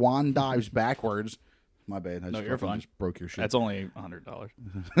fucking swan dives backwards. My bad. No, you're fine. Just broke your shit. That's only $100.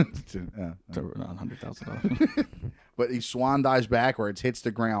 Yeah. Not $100,000. But he swan dives backwards, hits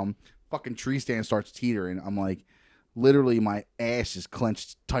the ground, fucking tree stand starts teetering. I'm like, literally, my ass is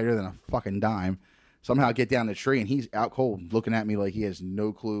clenched tighter than a fucking dime. Somehow I get down the tree, and he's out cold, looking at me like he has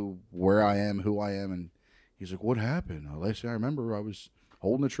no clue where I am, who I am. And he's like, what happened? Last thing I remember, I was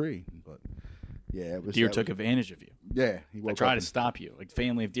holding a tree. But yeah, it was, deer took advantage of you. Yeah, I tried to stop you. Like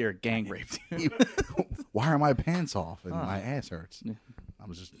family of deer gang raped you. Why are my pants off and my ass hurts? Yeah. I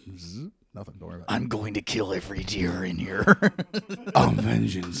was just Nothing. Don't worry about it. I'm going to kill every deer in here. On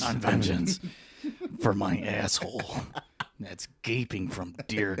vengeance. On vengeance. For my asshole. That's gaping from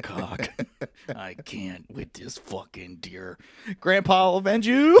deer cock. I can't with this fucking deer. Grandpa will avenge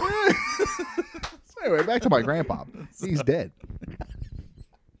you. Anyway, back to my grandpa. He's dead.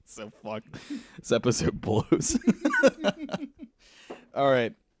 So fuck. This episode blows. All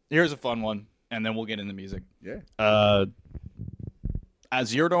right. Here's a fun one, and then we'll get into music. Yeah. At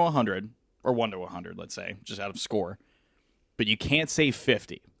 0 to 100, or 1 to 100, let's say, just out of score, but you can't say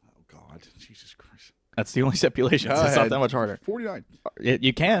 50. Oh, God. Jesus Christ. That's the only stipulation. Go It's not ahead. that much harder. 49.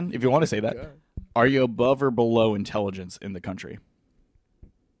 You can, if you want to say that. Yeah. Are you above or below intelligence in the country?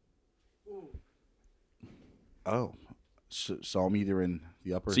 Oh. So I'm either in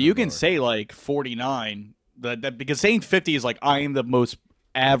the upper. So you can say like 49, that because saying 50 is like I am the most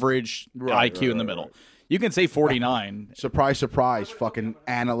average IQ in the middle. Right. You can say 49. Surprise, surprise. Fucking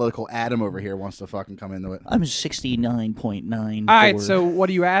analytical Adam over here wants to fucking come into it. I'm 69.9. All right, so what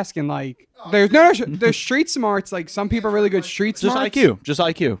are you asking? Like, there's street smarts. Like, some people are really good street Just smarts. IQ. Just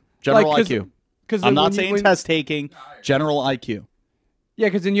IQ. General Like, IQ. Because I'm not saying test taking. General IQ. Yeah,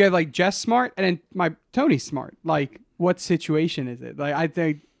 because then you have like Jess smart and then my Tony smart. Like, what situation is it? Like, I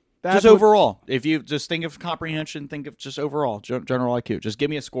think that's Just overall. If you just think of comprehension, think of just overall. General IQ. Just give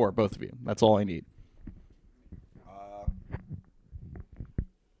me a score, both of you. That's all I need.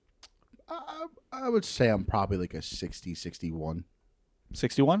 I would say I'm probably like a 60, 61.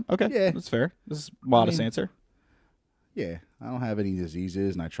 61? Okay. Yeah. That's fair. This is a modest answer. Yeah. I don't have any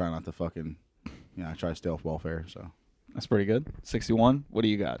diseases, and I try not to fucking, I try to stay off welfare, so. That's pretty good. 61. What do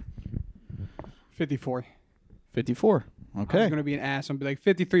you got? 54. 54. I Okay. was going to be an ass. I'm going to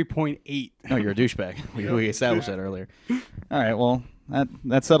be like 53.8. No, you're a douchebag. We established that earlier. All right. Well,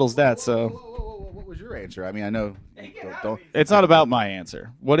 that settles that. So What was your answer? I mean, I know. Don't. it's not about my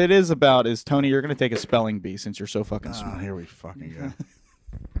answer. What it is about is, Tony, you're going to take a spelling bee since you're so fucking Oh, smart. here we fucking go.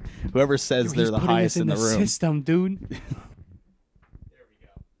 Whoever says they're the highest in the room. System, dude. There we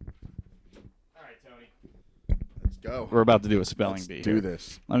go. All right, Tony. Let's go. We're about to do a spelling bee. Do here.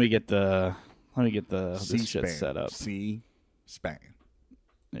 this. Let me get this shit set up. C-SPAN.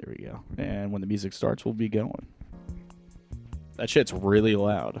 There we go. And when the music starts, we'll be going. That shit's really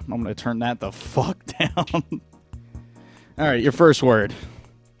loud. I'm going to turn that the fuck down. All right, your first word.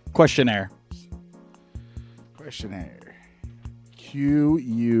 Questionnaire. Questionnaire.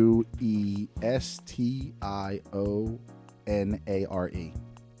 Questionare.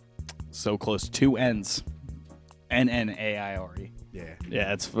 So close. 2 N's. Nnaire. Yeah.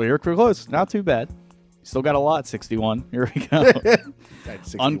 Yeah, you're close. Not too bad. Still got a lot, 61. Here we go.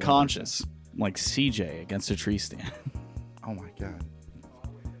 That's 61%. Unconscious. Like CJ against a tree stand. Oh my god.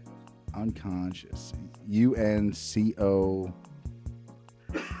 Unconscious. UNCOIOUNSE.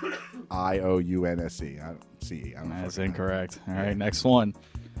 I don't know. That's incorrect. All right, next one.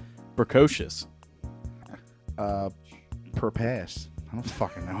 Precocious. Per pass. I don't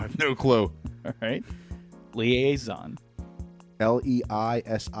fucking know. I have No clue. All right. Liaison.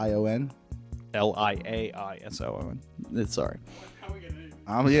 LEISION. LIAISON. Sorry.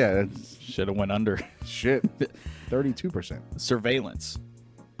 Yeah. Should have went under. Shit. 32%. Surveillance.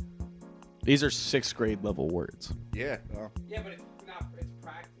 These are 6th grade level words. Yeah. Yeah, but it's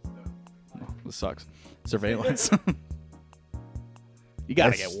practice, though. This sucks. Surveillance. You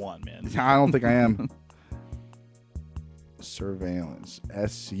gotta get one, man. I don't think I am. Surveillance.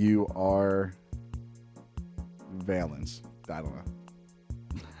 SUR valence. I don't know.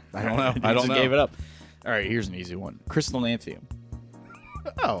 I don't know. Gave it up. All right, here's an easy one. Crystalanthium.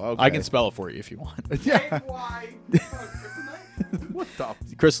 Oh, okay. I can spell it for you if you want. Yeah. What the?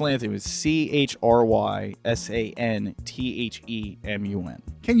 Crystalanthium is CHRYSANTHEMUN.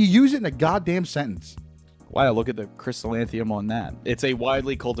 Can you use it in a goddamn sentence? Wow, look at the crystalanthium on that. It's a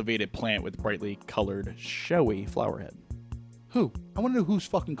widely cultivated plant with brightly colored, showy flower head. Who? I want to know who's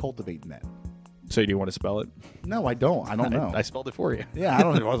fucking cultivating that. So do you want to spell it? No, I don't. I don't know. I spelled it for you. Yeah, I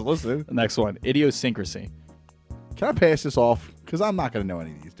don't know. I was listening. The next one, idiosyncrasy. Can I pass this off? Because I'm not going to know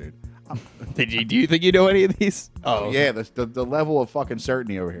any of these, dude. Do you think you know any of these? Oh, yeah. The level of fucking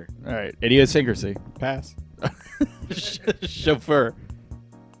certainty over here. All right, idiosyncrasy. Pass. Chauffeur.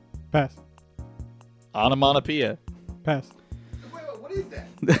 Pass. Onomatopoeia. Pass. Wait, what is that?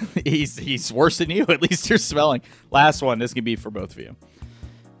 He's worse than you. At least you're spelling. Last one. This can be for both of you.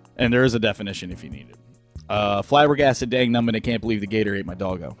 And there is a definition if you need it. Flabbergasted, dang numbing, I can't believe the gator ate my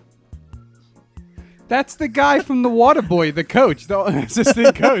doggo. That's the guy from the Water Boy, the coach, the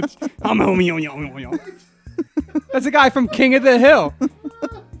assistant coach. That's the guy from King of the Hill.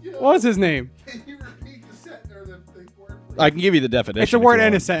 What was his name? Can you repeat the sentence or the word I can give you the definition. It's a if word you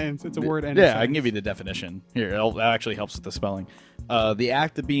and a want. sentence. It's a word and a Yeah, sentence. I can give you the definition. Here, that actually helps with the spelling. The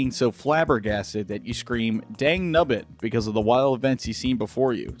act of being so flabbergasted that you scream, dang nubbit, because of the wild events you've seen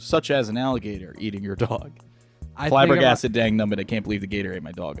before you, such as an alligator eating your dog. Flabbergasted, dang nubbit, I can't believe the gator ate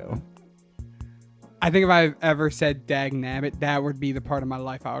my doggo. I think if I've ever said dag nabbit, that would be the part of my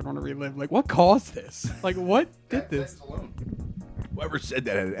life I would want to relive. Like, what caused this? Like, what did this? Whoever said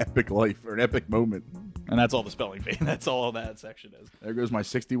that had an epic life or an epic moment. And that's all the spelling bee. That's all that section is. There goes my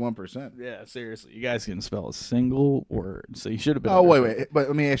 61%. Yeah, seriously. You guys can spell a single word. So you should have been. Oh, wait. But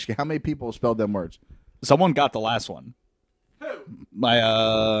let me ask you, how many people spelled them words? Someone got the last one. Who?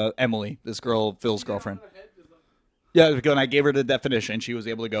 My, Emily, this girl, Phil's girlfriend. Yeah, when I gave her the definition, she was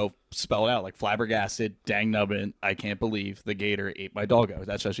able to go spell it out like flabbergasted, dang nubbin, I can't believe the gator ate my doggo.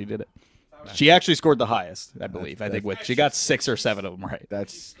 That's how she did it. She actually scored the highest, I believe. I think she got 6 or 7 of them right.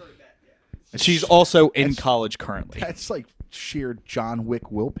 She's also in college currently. That's like sheer John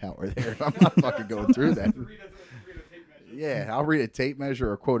Wick willpower there. I'm not fucking going through that. Yeah, I'll read a tape measure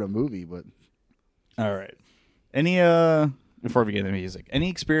or quote a movie, but all right. Any before we get into music, any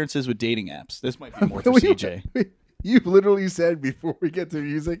experiences with dating apps? This might be more for CJ. You literally said before we get to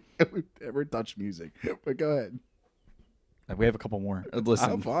music, we've never touched music. But go ahead. We have a couple more.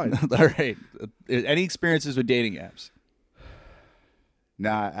 Listen, I'm fine. All right. Any experiences with dating apps?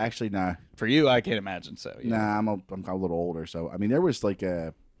 Nah, actually, nah. For you, I can't imagine so. Yeah. Nah, I'm a little older, so I mean, there was like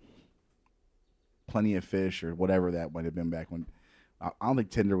Plenty of Fish or whatever that might have been back when. I don't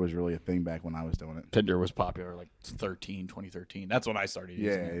think Tinder was really a thing back when I was doing it. Tinder was popular like 2013. That's when I started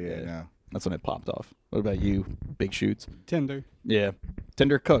using it. Yeah, no. That's when it popped off. What about you, Big Shoots? Tinder. Yeah.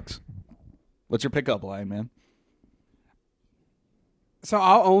 Tinder cooks. What's your pickup line, man? So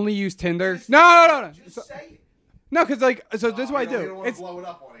I'll only use Tinder. No. No, because like, so this is what I do. It's blow it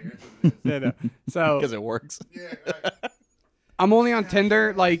up on here. no. So Because it works. Yeah, right. I'm only on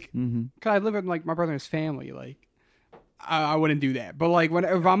Tinder, like, cause I live with like my brother and his family. Like, I wouldn't do that. But like,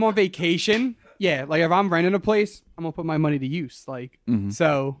 if I'm on vacation, yeah, like if I'm renting a place, I'm gonna put my money to use. Like,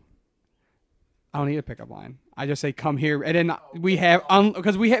 so I don't need a pickup line. I just say come here, and then we have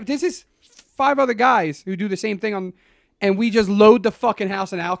because this is 5 other guys who do the same thing on, and we just load the fucking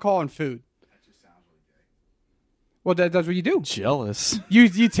house in alcohol and food. That just sounds really gay. Well, that's what you do. Jealous. You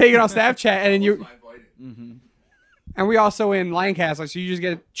take it on Snapchat, and then you. And we also in Lancaster, so you just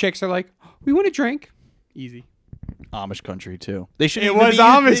get chicks are like, we want a drink, easy. Amish country too. They should. It was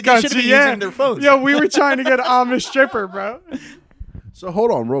Amish country, yeah. Using their phones. Yeah, we were trying to get an Amish stripper, bro. So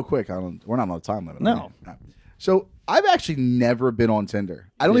hold on, real quick. We're not on a time limit. No. So I've actually never been on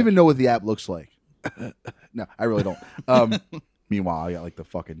Tinder. I don't even know what the app looks like. No, I really don't. Meanwhile, I got like the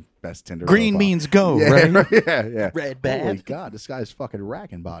fucking best Tinder. Green profile. means go, Yeah, right? yeah. Red bad. Holy God, this guy's fucking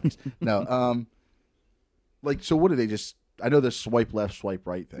racking bodies. No, like, so what do they just? I know the swipe left, swipe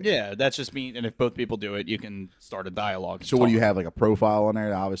right thing. Yeah, that's just me. And if both people do it, you can start a dialogue. So what do you have, like a profile on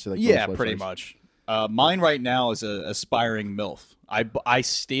there? Obviously, like Yeah, most pretty websites? much. Mine right now is a aspiring MILF. I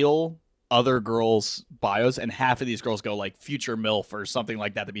steal other girls' bios, and half of these girls go like future MILF or something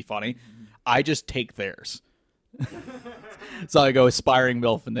like that to be funny. I just take theirs. So I go aspiring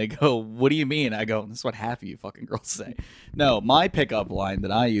MILF, and they go, what do you mean? I go, this is what half of you fucking girls say. No, my pickup line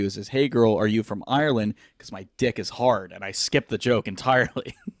that I use is, hey girl, are you from Ireland? Because my dick is hard, and I skip the joke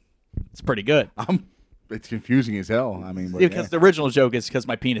entirely. It's pretty good. It's confusing as hell. I mean, but, Because the original joke is because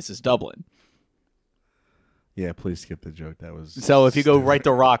my penis is Dublin. yeah, please skip the joke. That was So if you go right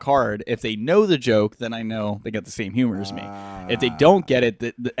to rock hard, if they know the joke, then I know they got the same humor as me. If they don't get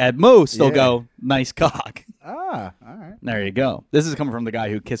it, at most they'll go, nice cock. all right. There you go. This is coming from the guy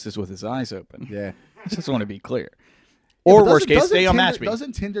who kisses with his eyes open. Yeah. Just want to be clear. Or But worst case, doesn't stay on Tinder- Match Me.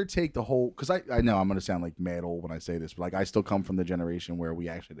 Doesn't Tinder take the whole? Because I know I'm going to sound like mad old when I say this, but like I still come from the generation where we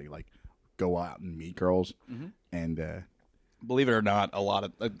actually like go out and meet girls, and Believe it or not, a lot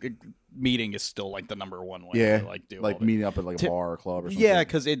of meeting is still like the number one way yeah, to like do all like of it. meeting up at like a bar or club or something. Yeah,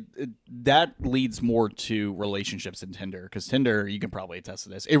 because that leads more to relationships than Tinder. Because Tinder, you can probably attest to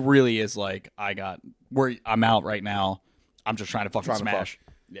this. It really is like I'm out right now. I'm just trying to fucking smash.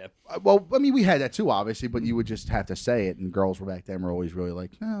 Yeah. Well, I mean, we had that too, obviously, but you would just have to say it, and girls were back then were always really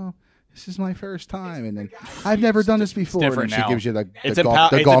like, no, this is my first time, and then I've never done this before. Different and then now. she gives you the It's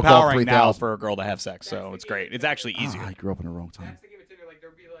golf empowering now 3000. for a girl to have sex, so it's great. It's actually easier. I grew up in the wrong time. That's the game with Tinder. Like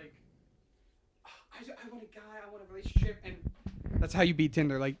there'll be like, I want a guy, I want a relationship, and that's how you beat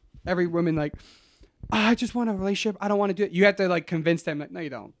Tinder. Like every woman, like, I just want a relationship. I don't want to do it. You have to like convince them, like, no, you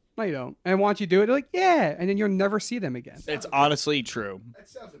don't. No, you don't. And once you do it, they're like, yeah, and then you'll never see them again. It's honestly true. That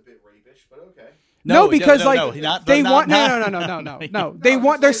sounds a bit rapish, but okay. No, because they not- want not-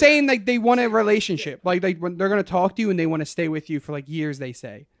 no. They're saying like they want a relationship. Like when they're gonna talk to you and they want to stay with you for like years. They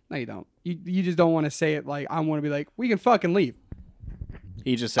say no, you don't. You just don't want to say it. Like I want to be like we can fucking leave.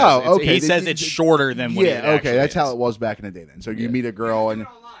 He just says okay. he says it's shorter than what it okay. actually That's is. how it was back in the day. Then, so you meet a girl and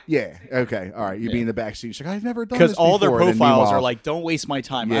okay, all right. You be in the back seat. She's like, I've never done this Because all their before. And then profiles are meanwhile- like, don't waste my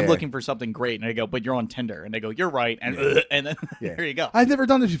time. Yeah. I'm looking for something great. And I go, but you're on Tinder. And they go, you're right. And and then there you go. I've never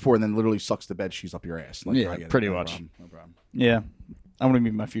done this before, and then literally sucks the bed sheets up your ass. Like, Yeah, I get it. pretty No much. problem. No problem. Yeah. I'm going to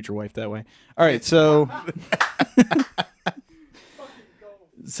meet my future wife that way. All right. So,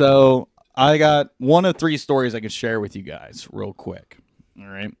 so I got one of three stories I can share with you guys real quick. All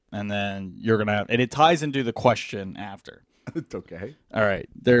right. And then you're going to have, and it ties into the question after. It's okay. All right.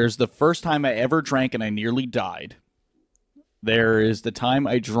 There's the first time I ever drank and I nearly died. There is the time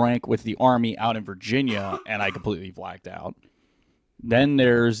I drank with the Army out in Virginia and I completely blacked out. Then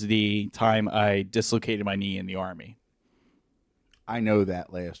there's the time I dislocated my knee in the Army. I know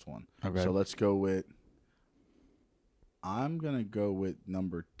that last one. Okay. So let's go with. I'm gonna go with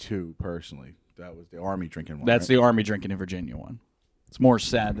number 2 personally. That was the Army drinking one. That's right? the Army drinking in Virginia one. It's more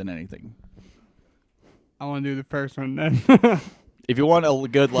sad than anything. I want to do the first one then. If you want a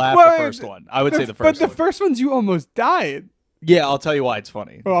good laugh, Wait, the first one. I would say the first But the one. first one's you almost died. Yeah, I'll tell you why it's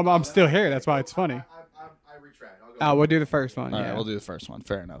funny. Well, I'm still here. That's why it's funny. I retract. I'll go Oh, we'll do the first one. All Yeah. right, we'll do the first one.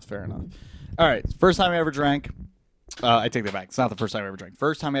 Fair enough. Fair enough. All right, first time I ever drank. I take that back. It's not the first time I ever drank.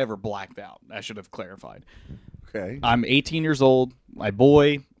 First time I ever blacked out. I should have clarified. Okay. I'm 18 years old. My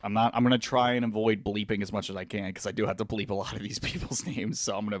boy. I'm gonna try and avoid bleeping as much as I can because I do have to bleep a lot of these people's names.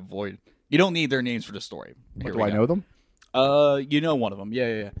 So I'm gonna avoid. You don't need their names for the story. Here Do we I go. know them? You know one of them.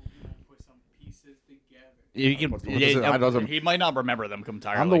 Yeah. He can. He might not remember them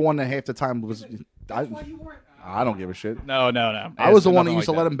entirely. I'm the one that half the time was. I don't give a shit. No. I was the one that Nothing used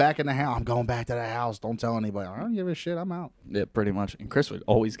to like let him back in the house. I'm going back to the house. Don't tell anybody. I don't give a shit. I'm out. Yeah, pretty much. And Chris would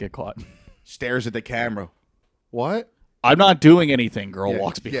always get caught. Stares at the camera. What? I'm not doing anything. Girl Yeah,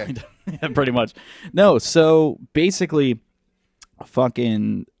 walks behind. Yeah, pretty much. No. So basically,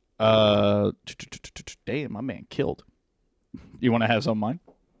 fucking. Damn, my man killed. You want to have some of mine?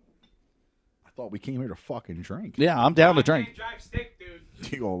 I thought we came here to fucking drink. Yeah, I'm down to drink. Drive stick,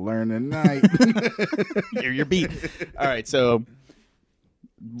 dude. You gonna learn tonight. You're beat. All right, so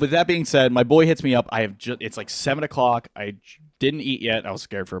with that being said, my boy hits me up. I have it's like 7:00. I didn't eat yet. I was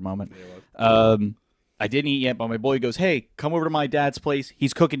scared for a moment. I didn't eat yet, but my boy goes, "Hey, come over to my dad's place.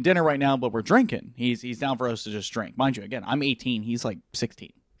 He's cooking dinner right now, but we're drinking. He's down for us to just drink." Mind you, again, I'm 18. He's like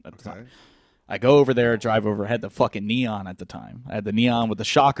 16 at the time. I go over there, drive over. I had the fucking neon at the time. I had the neon with the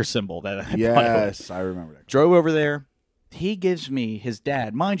shocker symbol that I Yes, I remember that. drove over there. He gives me his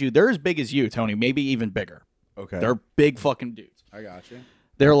dad. Mind you, they're as big as you, Tony, maybe even bigger. Okay. They're big fucking dudes. I got you.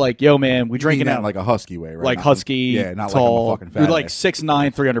 They're like, yo, man, we drinking Mean that out in like a husky way, right? like Not husky, yeah, not tall. like I'm a fucking You're fat like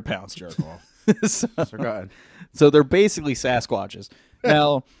ass. 6'9", 300 pounds. Jerk off. so, So go ahead. so they're basically Sasquatches.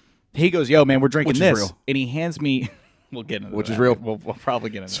 Now, he goes, yo, man, we're drinking Which is this. real. And he hands me, we'll get into Which that. is real. We'll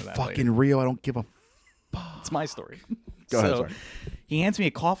probably get into It's that fucking later. real. I don't give a. It's my story. Go ahead, sorry. He hands me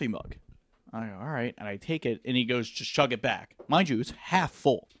a coffee mug. I go, all right. And I take it, and he goes, just chug it back. Mind you, it's half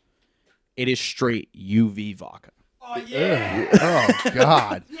full. It is straight UV vodka. Oh yeah. Oh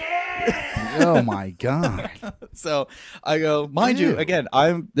God. Oh my God. So I go, mind you, again,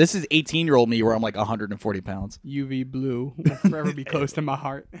 this is 18-year-old me where I'm like 140 pounds. UV blue will forever be close to my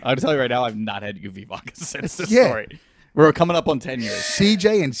heart. I'll tell you right now, I've not had UV vodka since this Yeah. story. We're coming up on 10 years.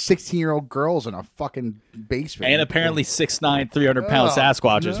 CJ and 16-year-old girls in a fucking basement. And apparently 6'9", 300-pound Oh,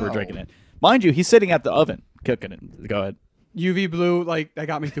 Sasquatches were no. drinking it. Mind you, he's sitting at the oven cooking it. Go ahead. UV blue, like that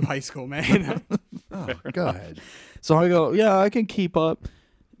got me through high school, man. Oh, go ahead. So I go, yeah, I can keep up.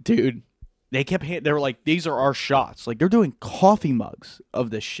 Dude, they were like, these are our shots. Like, they're doing coffee mugs of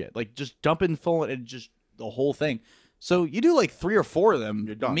this shit. Like, just dumping full and just the whole thing. So you do like 3 or 4 of them.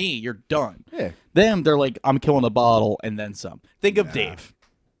 You're done. Me, you're done. Yeah. Them, they're like, I'm killing a bottle and then some. Think of Dave.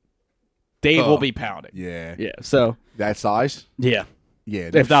 Dave will be pounding. Yeah. Yeah. So, That size? yeah. Yeah.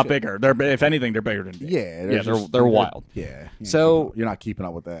 If they're not shit. bigger. If anything, they're bigger than Dave. Yeah. Yeah, just- they're wild. Yeah. So- you're not keeping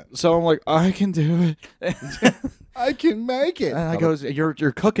up with that. So I'm like, I can do it. I can make it. And I goes, you're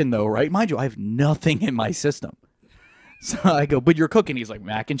cooking though, right? Mind you, I have nothing in my system. So I go, but you're cooking. He's like,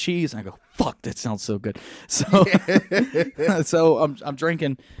 mac and cheese. And I go, fuck, that sounds so good. So, so I'm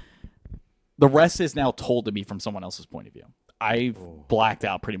drinking. The rest is now told to me from someone else's point of view. I blacked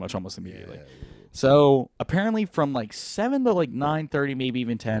out pretty much almost immediately. So apparently from like 7 to like 9:30, maybe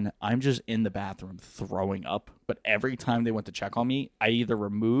even 10, I'm just in the bathroom throwing up. But every time they went to check on me, I either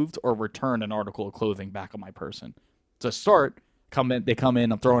removed or returned an article of clothing back on my person. To start, they come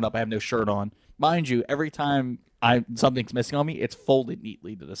in, I'm throwing up, I have no shirt on. Mind you, every time something's missing on me, it's folded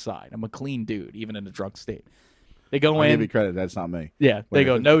neatly to the side. I'm a clean dude, even in a drunk state. They go I'll in. give you credit. That's not me. Yeah, they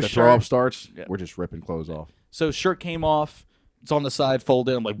go, no the shirt. throw up starts, we're just ripping clothes off. So shirt came off. It's on the side,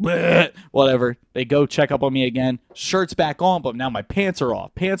 folded. I'm like, bleh, whatever. They go check up on me again. Shirt's back on, but now my pants are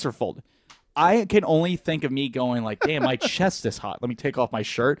off. Pants are folded. I can only think of me going like, damn, my chest is hot. Let me take off my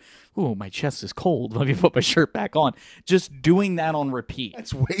shirt. Ooh, my chest is cold. Let me put my shirt back on. Just doing that on repeat.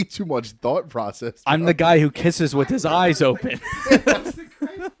 That's way too much thought process. I'm the guy who kisses with his eyes open.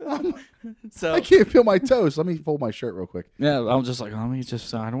 So I can't feel my toes. Let me fold my shirt real quick. yeah, I'm just like, let me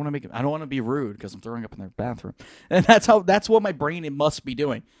just. I don't want to be rude because I'm throwing up in their bathroom, and that's what my brain it must be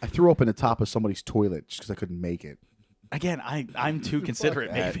doing. I threw up in the top of somebody's toilet just because I couldn't make it. Again, I'm too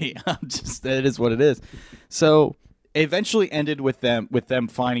considerate. Maybe I'm just. It is what it is. So it eventually ended with them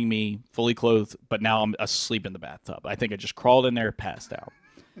finding me fully clothed, but now I'm asleep in the bathtub. I think I just crawled in there, passed out.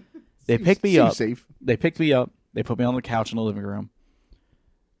 They picked me up. Safe. They picked me up. They put me on the couch in the living room.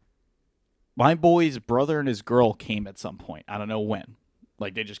 My boy's brother and his girl came at some point. I don't know when.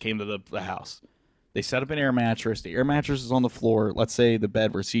 Like, they just came to the house. They set up an air mattress. The air mattress is on the floor. Let's say the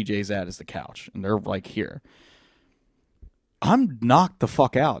bed where CJ's at is the couch. And they're, like, here. I'm knocked the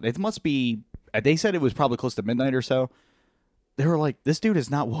fuck out. It must be... They said it was probably close to midnight or so. They were like, this dude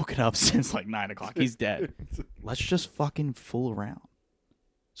has not woken up since, like, 9 o'clock. He's dead. Let's just fucking fool around.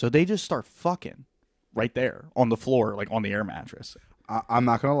 So they just start fucking right there on the floor, like, on the air mattress. I'm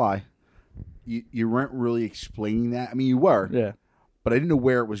not going to lie. You weren't really explaining that. I mean, you were. Yeah. But I didn't know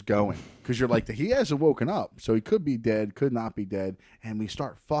where it was going. Because you're like, he hasn't woken up. So he could be dead, could not be dead. And we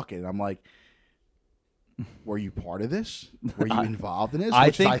start fucking. And I'm like, were you part of this? Were you involved in this? I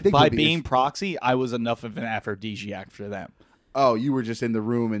think by being proxy, I was enough of an aphrodisiac for them. Oh, you were just in the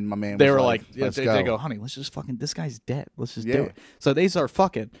room and my man They was were like, like, let's they go. go, honey, let's just fucking, this guy's dead. Let's just do it. So they start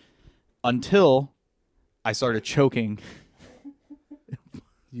fucking until I started choking.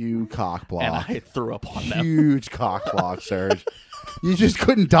 You cock block. And I threw up on them. Huge cock block, Serge. You just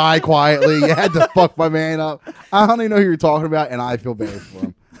couldn't die quietly. You had to fuck my man up. I don't even know who you're talking about, and I feel bad for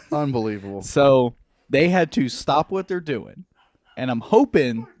him. Unbelievable. So they had to stop what they're doing. And I'm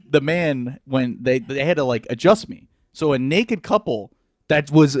hoping the man, when they had to, like, adjust me. So a naked couple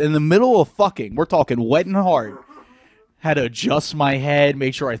that was in the middle of fucking, we're talking wet and hard, had to adjust my head,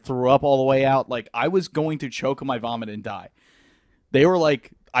 make sure I threw up all the way out. Like, I was going to choke on my vomit and die. They were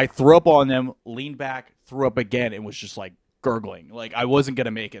like, I threw up on them, leaned back, threw up again, and was just like gurgling. Like, I wasn't going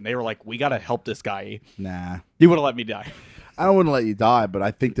to make it. And they were like, we got to help this guy. Nah. You would have let me die. I don't want to let you die, but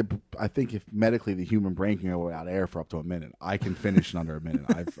I think if medically the human brain can go without air for up to a minute, I can finish in under a minute.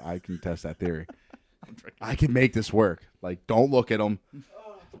 I can test that theory. I can make this work. Like, don't look at them.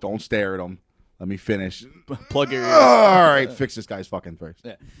 Don't stare at them. Let me finish. Plug your ears. All right, fix this guy's fucking first.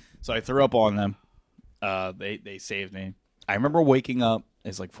 Yeah. So I threw up on them. They saved me. I remember waking up.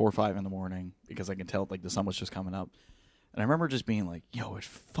 It's like 4 or 5 in the morning because I can tell like the sun was just coming up. And I remember just being like, yo, it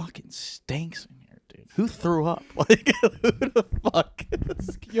fucking stinks in here, dude. Who threw up? Like, who the fuck?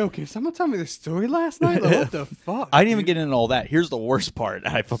 Yo, can someone tell me the story last night? Like, what the fuck? I didn't even get into all that. Here's the worst part.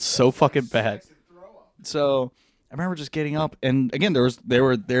 I felt so fucking bad. So I remember just getting up, and again, they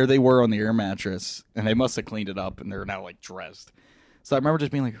were on the air mattress, and they must have cleaned it up, and they're now like dressed. So I remember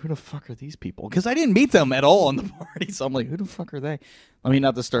just being like, who the fuck are these people? Because I didn't meet them at all on the party. So I'm like, who the fuck are they? Let me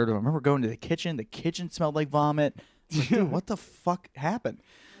not disturb them. I remember going to the kitchen. The kitchen smelled like vomit. I was like, dude, what the fuck happened?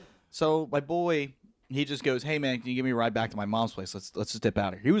 So my boy, he just goes, hey, man, can you give me a ride back to my mom's place? Let's just dip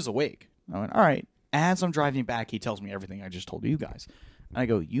out of here. He was awake. I went, all right. As I'm driving back, he tells me everything I just told you guys. And I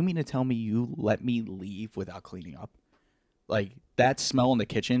go, you mean to tell me you let me leave without cleaning up? Like, that smell in the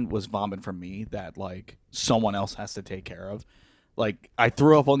kitchen was vomit from me that, like, someone else has to take care of. Like, I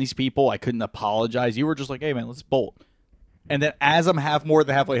threw up on these people. I couldn't apologize. You were just like, hey, man, let's bolt. And then as I'm more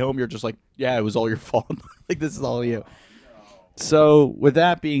than halfway home, you're just like, yeah, it was all your fault. Like, this is all you. So, with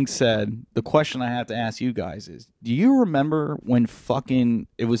that being said, the question I have to ask you guys is, do you remember when fucking,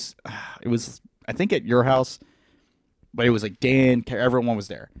 it was, I think at your house, but it was like Dan, everyone was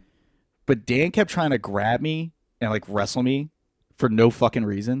there. But Dan kept trying to grab me and, like, wrestle me for no fucking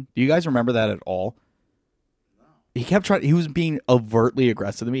reason. Do you guys remember that at all? He kept trying. He was being overtly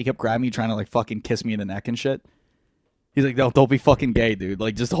aggressive to me. He kept grabbing me, trying to like fucking kiss me in the neck and shit. He's like, "No, don't be fucking gay, dude.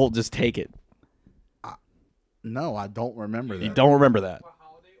 Like, just take it." No, I don't remember that. You don't remember that? What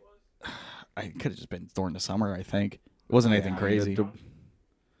holiday it was? I could have just been during the summer. I think it wasn't anything crazy.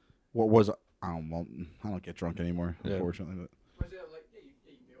 What was? I don't get drunk anymore, unfortunately. But Was it like you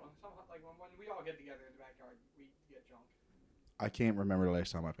do? Like when we all get together in the backyard, we get drunk. I can't remember the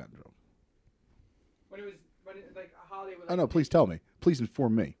last time I've gotten drunk. When it was like a holiday. Oh no! Please tell me. Please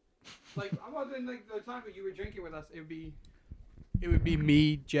inform me. Like I'm wondering, like the time that you were drinking with us, it would be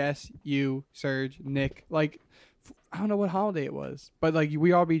me, Jess, you, Serge, Nick. Like I don't know what holiday it was, but like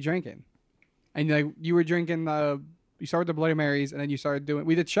we all be drinking, and like you were drinking you started the Bloody Marys, and then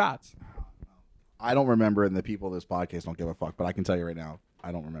we did shots. I don't remember, and the people of this podcast don't give a fuck. But I can tell you right now,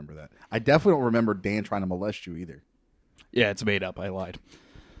 I don't remember that. I definitely don't remember Dan trying to molest you either. Yeah, it's made up. I lied.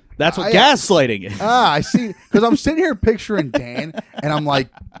 That's what gaslighting is. I see. Because I'm sitting here picturing Dan, and I'm like,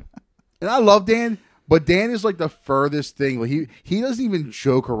 and I love Dan, but Dan is like the furthest thing. Like he doesn't even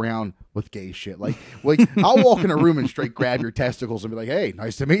joke around with gay shit. Like I'll walk in a room and straight grab your testicles and be like, "Hey,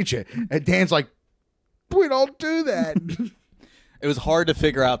 nice to meet you." And Dan's like, "We don't do that." It was hard to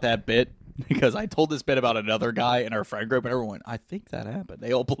figure out that bit because I told this bit about another guy in our friend group, and everyone went, "I think that happened."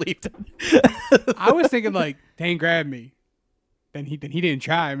 They all believed it. I was thinking like, Dan grabbed me. Then he didn't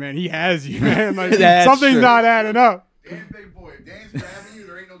try, man. He has you, man. Like something's true. not adding up. Dan, big boy, if Dan's grabbing you,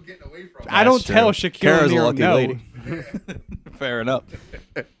 there ain't no getting away from it. I don't tell Shaquille Kara's a O'Neal lucky no. lady. Fair enough.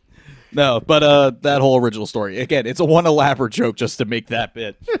 No, but that whole original story again, it's a one elaborate joke just to make that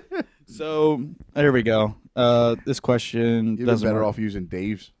bit. So there we go. This question You'd doesn't be better work. off using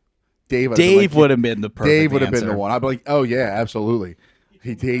Dave's. Dave would have been the perfect Dave would have been answer. the one. I'd be like, "Oh yeah, absolutely."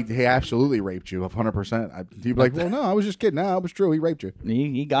 He absolutely raped you 100%. He'd be like, "Well, no, I was just kidding. No, it was true. He raped you.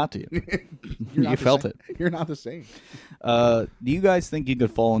 He got to you. You're not You the felt same. it. You're not the same." Do you guys think you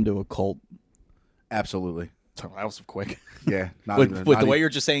could fall into a cult? Absolutely. So that was quick. Yeah. Not with even, with not the way even- you're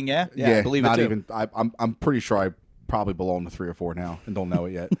just saying, yeah, I believe not it too. even. I'm pretty sure I probably belong to 3 or 4 now and don't know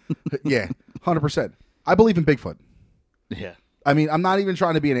it yet. Yeah, 100%. I believe in Bigfoot. Yeah. I mean, I'm not even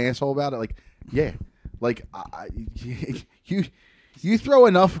trying to be an asshole about it. Like, yeah, like you throw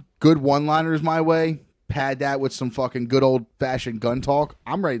enough good one-liners my way, pad that with some fucking good old-fashioned gun talk,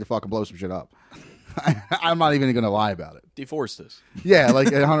 I'm ready to fucking blow some shit up. I'm not even gonna lie about it. Deforce this. Yeah, like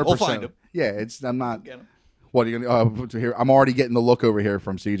 100%. We'll find him. Yeah, I'm not. Get him. What are you gonna here? I'm already getting the look over here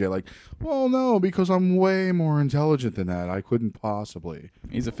from CJ. Like, well, no, because I'm way more intelligent than that. I couldn't possibly.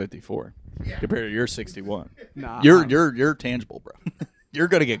 He's a 54 compared to your 61. Nah, You're tangible, bro. You're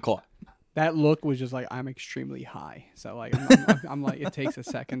gonna get caught. that look was just like I'm extremely high. So like I'm like it takes a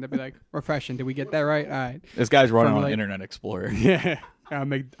second to be like refreshing. Did we get that right? All right. This guy's running From, on like- Internet Explorer. Yeah. I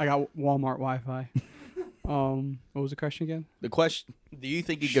got Walmart Wi-Fi. What was the question again? The question: do you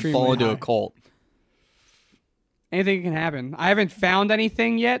think you could Extremely fall into high. a cult? Anything can happen. I haven't found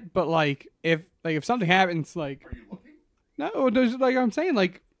anything yet, but like if something happens, like are you looking? No, there's like I'm saying,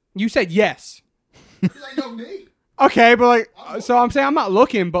 like you said yes. I know me. Okay, but like so I'm saying I'm not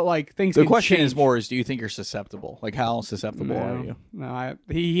looking, but like things. The can question change. is more: is do you think you're susceptible? Like how susceptible are you? No,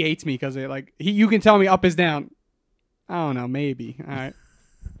 he hates me because you can tell me up is down. I don't know, maybe. All right.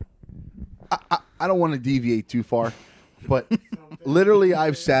 I don't want to deviate too far, but literally,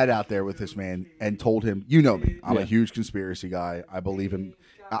 I've sat out there with this man and told him, "You know me. I'm a huge conspiracy guy. I believe in.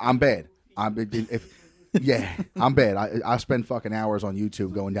 I'm bad. I'm bad. I spend fucking hours on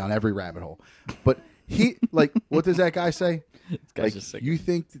YouTube going down every rabbit hole. But he like, what does that guy say? guy's Like, just sick. you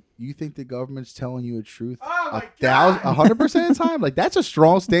think the government's telling you the truth? Oh my 100% of the time. Like that's a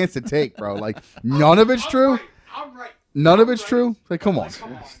strong stance to take, bro. Like none of it's true. I'm right. None of it's true. Like come on.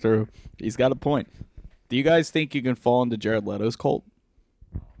 It's true. He's got a point. Do you guys think you can fall into Jared Leto's cult?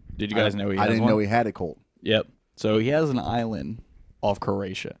 Did you guys know he? I has didn't one? know he had a cult. Yep. So he has an island off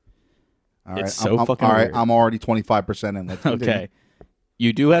Croatia. All right. It's so I'm, fucking all right. weird. I'm already 25% in. Let's continue. Okay.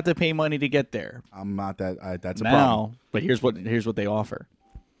 You do have to pay money to get there. I'm not that. That's a now, problem. but here's what they offer.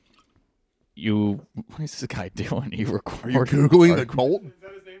 What is this guy doing? He recording. Are you googling the cult?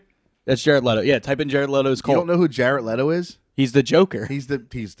 That's Jared Leto. Yeah, type in Jared Leto's You cult. don't know who Jared Leto is? He's the Joker. He's the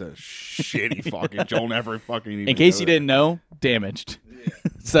shitty fucking. Don't ever fucking. Even In case know you that. didn't know, damaged.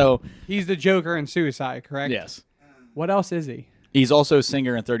 So He's the Joker in Suicide, correct? yes, What else is he? he's also a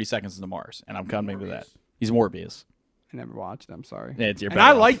singer in 30 Seconds to Mars, and I'm coming to that. He's Morbius. I never watched them. Sorry. Yeah, it's your And better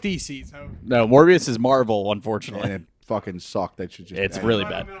I off. like DC. So No, Morbius is Marvel, unfortunately. And it fucking sucked. That should just. It's end. really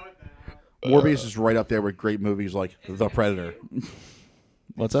bad. Morbius is right up there with great movies like The Predator.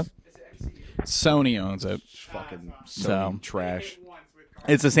 What's up? Sony owns it. Fucking So- trash.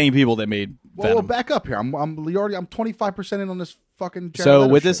 It's the same people that made Well, Venom. back up here. I'm 25% in on this fucking. Jared So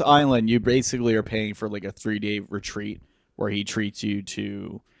Leto with shit. this island, you basically are paying for like a 3-day retreat where he treats you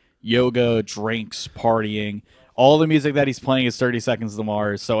to yoga, drinks, partying. All the music that he's playing is 30 Seconds to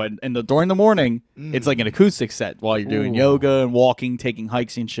Mars. So during the morning, it's like an acoustic set while you're doing yoga and walking, taking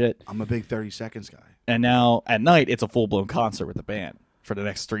hikes and shit. I'm a big 30 seconds guy. And now at night, it's a full-blown concert with the band for the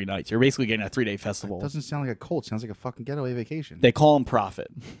next 3 nights. You're basically getting a 3-day festival. Doesn't sound like a cult. Sounds like a fucking getaway vacation. They call him Prophet,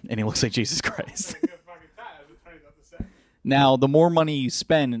 and he looks like Jesus Christ. Now, the more money you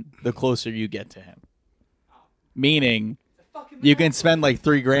spend, the closer you get to him. Meaning, you can spend like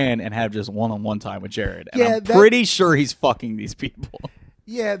 $3,000 and have just one-on-one time with Jared. And I'm pretty sure he's fucking these people.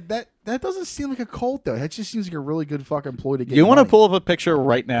 Yeah, that doesn't seem like a cult though. That just seems like a really good fucking ploy to get. You want to money. pull up a picture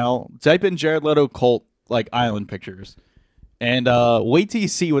right now? Type in Jared Leto cult like island pictures, and wait till you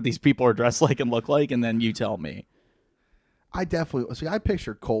see what these people are dressed like and look like, and then you tell me. I definitely see. I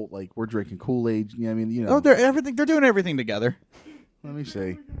picture cult like we're drinking Kool-Aid. You know, I mean, you know. Oh, they're doing everything together. Let me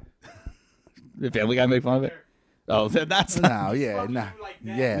see. The Family Guy make fun of it. Oh, that's no, yeah, no,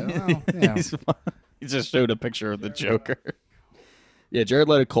 yeah. Well, yeah. He just showed a picture of the Joker. Yeah, Jared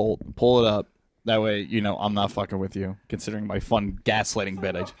Leto cult. Pull it up. That way, you know I'm not fucking with you. Considering my fun gaslighting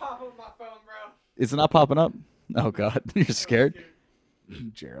bit. Is it not popping up? Oh God, you're scared.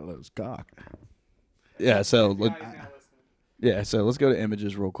 Jared Leto's cock. Yeah, so let's go to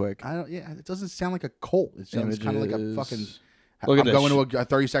images real quick. I don't. Yeah, it doesn't sound like a cult. It sounds kind of like a fucking. Look at I'm this. going to a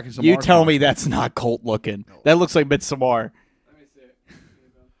 30 seconds. You tell me that's not cult looking. That looks like Midsommar. Let me see it.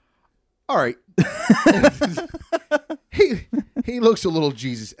 All right. he looks a little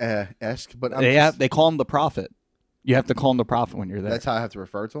Jesus esque, but They call him the prophet. You have to call him the prophet when you're there. That's how I have to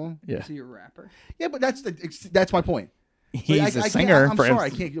refer to him. Yeah, Is he a rapper? Yeah, but that's my point. he's a singer. I'm sorry, I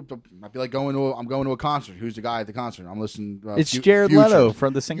can't. I'd be like I'm going to a concert. Who's the guy at the concert? I'm listening. It's Jared Leto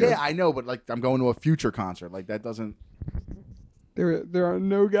from the singer. Yeah, I know, but like I'm going to a Future concert. Like that doesn't. There are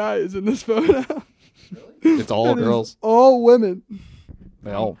no guys in this photo. It's all girls. All women.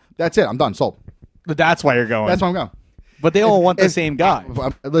 Well, That's it. I'm done. Sold. that's why you're going. That's why I'm going. But they all want the same guy.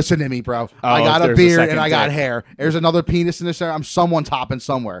 Listen to me, bro. Oh, I got a there's a beard second and I got dick. hair. There's another penis in this area. I'm someone's hopping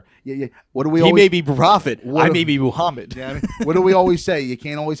somewhere. Yeah. What do we? He always, may be prophet. I may be Muhammad. Yeah, what do we always say? You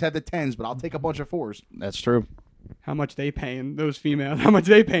can't always have the 10s, but I'll take a bunch of 4s. That's true. How much they paying those females? How much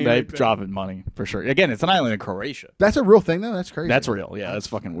they paying? They like that? dropping money for sure. Again, it's an island in Croatia. That's a real thing, though. That's crazy. That's real. Yeah, that's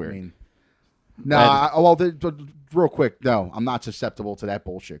fucking weird. I mean, no, real quick, no, I'm not susceptible to that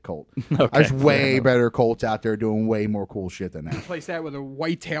bullshit cult. Okay, There's fair way enough. better cults out there doing way more cool shit than that. Replace that with a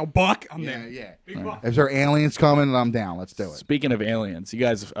whitetail buck. I'm there. Yeah. Big buck. If there are aliens coming, I'm down. Let's do it. Speaking of aliens, you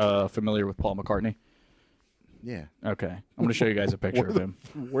guys familiar with Paul McCartney? Yeah. Okay, I'm going to show you guys a picture of him.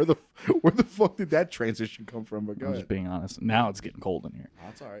 Where the fuck did that transition come from? But go I'm ahead. just being honest. Now it's getting cold in here.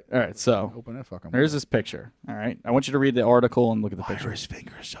 That's all right. All right, so Open that fucking. there's this picture. All right, I want you to read the article and look at the Why are picture. his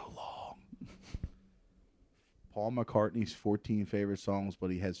fingers so long? Paul McCartney's 14 favorite songs, but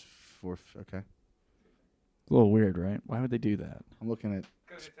he has 4. Okay. It's a little weird, right? Why would they do that? I'm looking at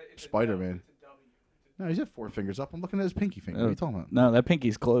Spider-Man. No, he's got 4 fingers up. I'm looking at his pinky finger. What are you talking about? No, that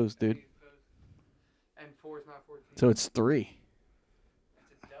pinky's closed, dude. And 4 is not 14. So it's 3.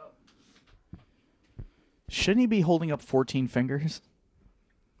 That's a dub. Shouldn't he be holding up 14 fingers?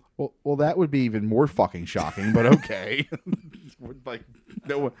 Well, that would be even more fucking shocking. But okay, like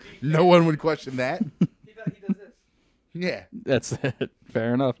no one would question that. He does this. Yeah. That's it.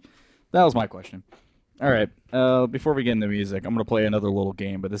 Fair enough. That was my question. All right. Before we get into music, I'm going to play another little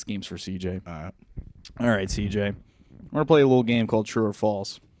game, but this game's for CJ. All right. All right, CJ. I'm going to play a little game called True or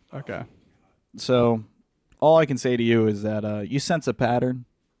False. Okay. So all I can say to you is that you sense a pattern,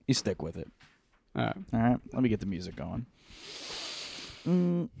 you stick with it. All right. All right. Let me get the music going.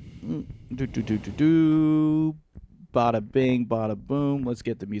 Do. Bada bing, bada boom. Let's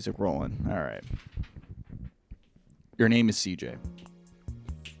get the music rolling. All right. Your name is CJ.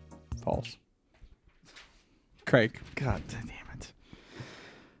 False. Craig. God damn it.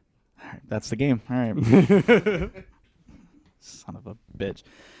 All right, that's the game. All right. Son of a bitch.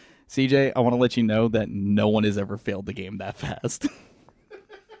 CJ, I want to let you know that no one has ever failed the game that fast.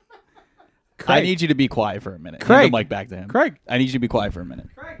 I need you to be quiet for a minute. Hand Craig. the mic back to him. Craig. I need you to be quiet for a minute.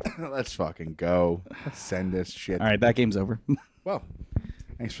 Let's fucking go. Send this shit. All right, that game's over. Well,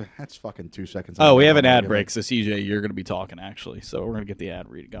 thanks for that's fucking 2 seconds. Oh, we have an ad break, so CJ, you're going to be talking, actually. So we're going to get the ad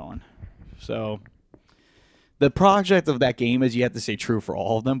read going. So the project of that game is you have to say true for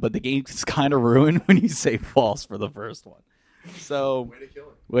all of them, but the game's kind of ruined when you say false for the first one. So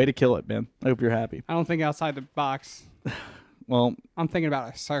way to kill it, man. I hope you're happy. I don't think outside the box. Well, I'm thinking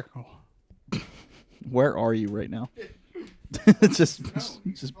about a circle. where are you right now? just.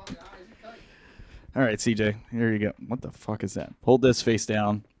 All right, CJ, here you go. What the fuck is that? Hold this face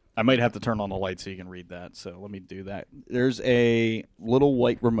down. I might have to turn on the light so you can read that. So let me do that. There's a little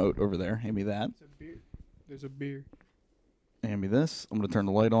white remote over there. Hand me that. There's a beer. Hand me this. I'm going to turn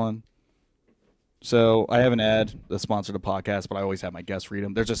the light on. So I have an ad that sponsored a podcast, but I always have my guests read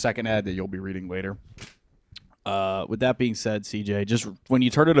them. There's a second ad that you'll be reading later. With that being said, CJ, just when you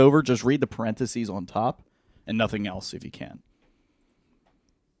turn it over, just read the parentheses on top and nothing else if you can.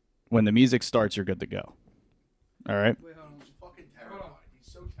 When the music starts, you're good to go. All right? Wait, hold on.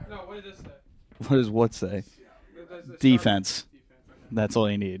 No, what did this say? What does what say? Defense. That's all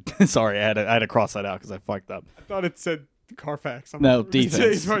you need. Sorry, I had to cross that out because I fucked up. I thought it said Carfax. No,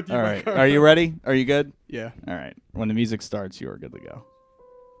 defense. All right. Are you ready? Are you good? Yeah. All right. When the music starts, you are good to go.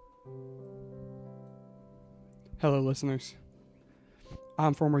 Hello, listeners.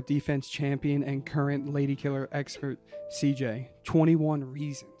 I'm former defense champion and current lady killer expert, CJ. 21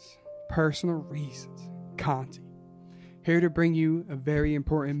 reasons. Personal reasons. Conti. Here to bring you a very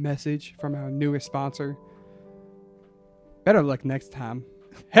important message from our newest sponsor. Better luck next time.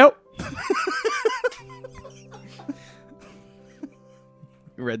 Help!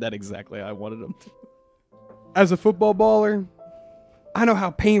 You read that exactly how I wanted him to. As a football baller, I know how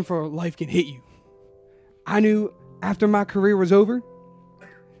painful life can hit you. I knew after my career was over,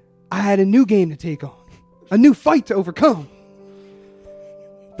 I had a new game to take on. A new fight to overcome.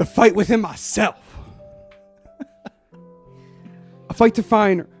 The fight within myself. A fight to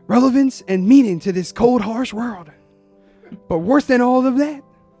find relevance and meaning to this cold, harsh world. But worse than all of that,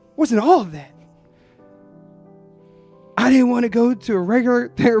 I didn't want to go to a regular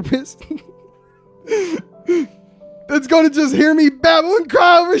therapist that's going to just hear me babble and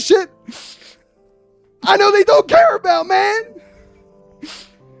cry over shit I know they don't care about, man.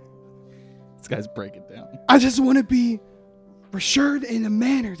 This guy's breaking down. I just want to be reassured in a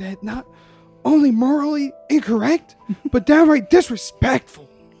manner that not only morally incorrect, but downright disrespectful.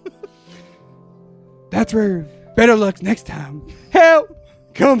 That's where Better Luck Next Time Help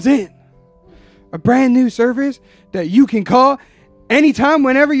comes in. A brand new service that you can call anytime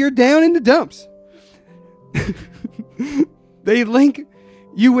whenever you're down in the dumps. They link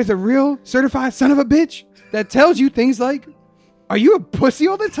you with a real certified son of a bitch that tells you things like, are you a pussy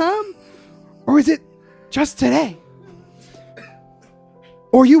all the time? Or is it just today?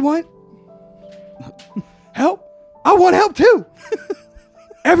 Or you want help? I want help too.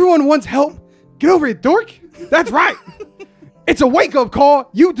 Everyone wants help. Get over it, dork. That's right. It's a wake-up call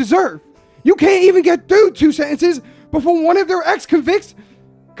you deserve. You can't even get through 2 sentences before one of their ex-convicts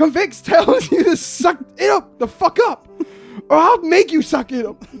tells you to suck it up the fuck up. Or I'll make you suck it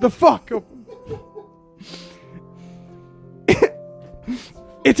up the fuck up.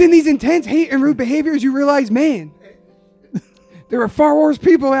 It's in these intense hate and rude behaviors you realize, man, there are far worse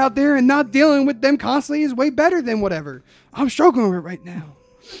people out there, and not dealing with them constantly is way better than whatever I'm struggling with right now.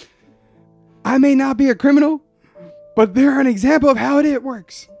 I may not be a criminal, but they're an example of how it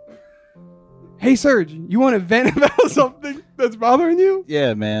works. Hey, Serge, you want to vent about something that's bothering you?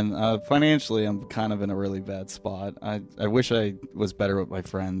 Yeah, man. Financially, I'm kind of in a really bad spot. I wish I was better with my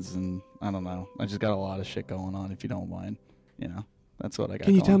friends, and I don't know. I just got a lot of shit going on, if you don't mind. You know, that's what I got.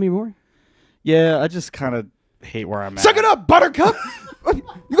 Can you going. tell me more? Yeah, I just kind of hate where I'm at. Suck it up, Buttercup.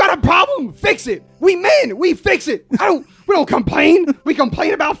 You got a problem? Fix it. We men, we fix it. We don't complain. We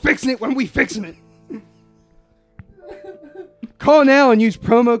complain about fixing it when we fixing it. Call now and use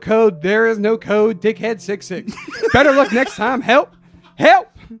promo code There Is No Code Dickhead66. Better luck next time. Help.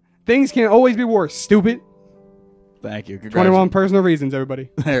 Things can always be worse. Stupid. Thank you. 21 personal reasons, everybody.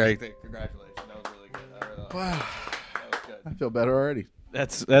 All right. Congratulations. That was really good. Wow. That was good. I feel better already.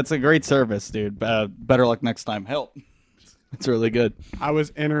 That's a great service, dude. Better luck next time. Help. It's really good. I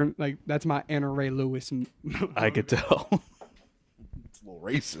was that's my inner Ray Lewis. I could tell. It's a little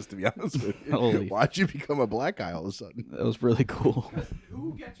racist, to be honest with you. Holy. Why'd you become a black guy all of a sudden? That was really cool.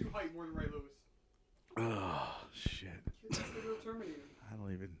 Who gets you hyped more than Ray Lewis? Oh, shit. I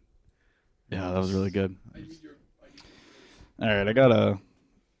don't even. Yeah, that was really good. All right, I got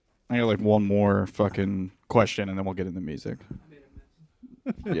like one more fucking question, and then we'll get into music.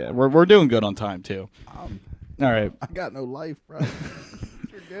 Yeah, we're doing good on time too. All right. I got no life, bro.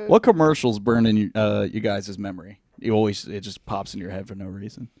 What commercials burn in you guys' memory? It just pops in your head for no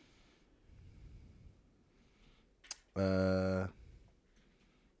reason.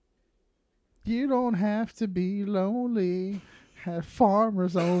 You don't have to be lonely. Have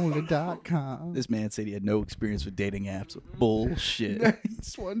farmersonly.com. This man said he had no experience with dating apps. Bullshit.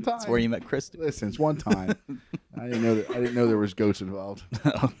 It's one time. That's where you met Kristen. Listen, it's one time. I didn't know there was ghosts involved.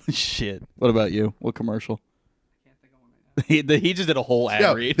 Oh, shit. What about you? What commercial? He just did a whole ad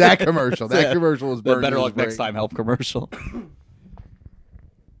Yo, read. That commercial was the burned Better in Luck his Next brain. Time help commercial.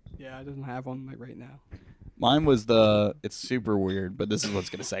 Yeah, I don't have one right now. Mine was it's super weird, but this is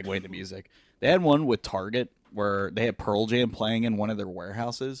what's going to segue into music. They had one with Target where they had Pearl Jam playing in one of their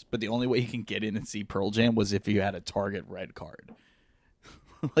warehouses, but the only way you can get in and see Pearl Jam was if you had a Target red card.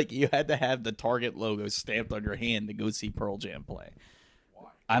 Like, you had to have the Target logo stamped on your hand to go see Pearl Jam play.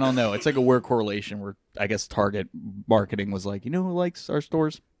 I don't know. It's like a weird correlation where I guess Target marketing was like, you know who likes our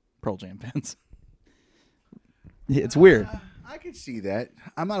stores? Pearl Jam fans. It's weird. I could see that.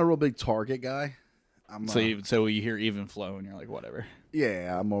 I'm not a real big Target guy. So you hear even flow and you're like, whatever.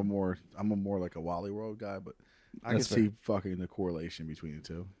 Yeah, I'm a more like a Wally World guy, but I can see fucking the correlation between the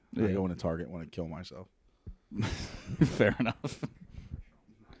two. I go into Target want to kill myself. Fair enough.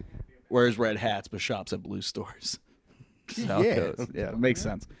 Wears red hats but shops at blue stores. That's how it goes. Yeah, it makes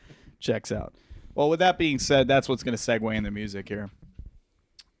sense. Checks out. Well, with that being said, that's what's going to segue in the music here.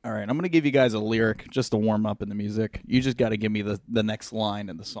 All right, I'm going to give you guys a lyric just to warm up in the music. You just got to give me the next line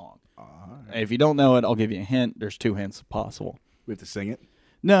in the song. If you don't know it, I'll give you a hint. There's 2 hints possible. We have to sing it?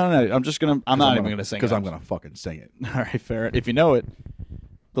 No. I'm not even going to sing it. Because I'm going to fucking sing it. All right, fair. If you know it,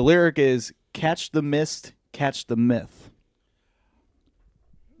 the lyric is, catch the mist, catch the myth.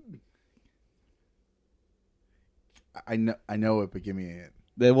 I know it, but give me a hint.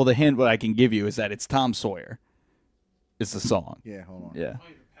 Well, the hint what I can give you is that it's Tom Sawyer. It's the song. Yeah, hold on. Yeah.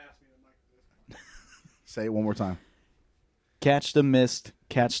 Say it one more time. Catch the mist,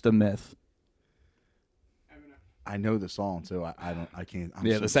 catch the myth. I know the song, so I can't.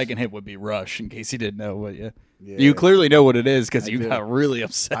 The second hit would be Rush, in case you didn't know what you clearly know what it is because you got really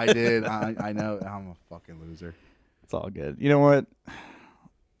upset. I did. I know. I'm a fucking loser. It's all good. You know what?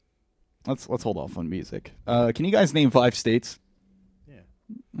 Let's hold off on music. Can you guys name 5 states? Yeah.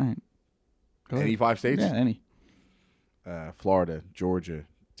 All right. Any 5 states? Yeah, any. Florida, Georgia,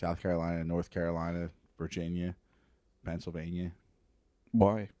 South Carolina, North Carolina, Virginia, Pennsylvania.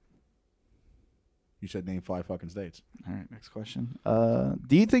 Why? You said name 5 fucking states. All right, next question.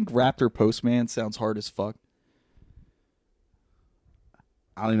 Do you think Raptor Postman sounds hard as fuck?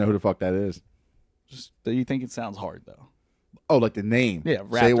 I don't even know who the fuck that is. Just do you think it sounds hard though? Oh, like the name. Yeah,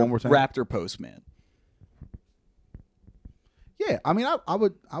 Raptor, say it one more time. Raptor Postman. Yeah, I mean, I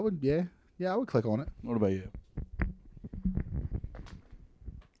would, yeah, I would click on it. What about you?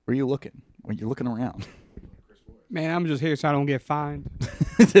 Where are you looking? When you're looking around. Man, I'm just here so I don't get fined.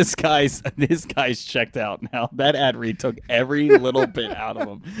 This guy's checked out now. That ad read took every little bit out of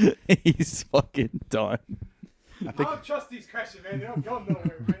him. He's fucking done. I don't trust these questions, man. They don't go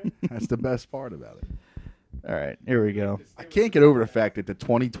nowhere, man. That's the best part about it. All right, here we go. I can't get over the fact that the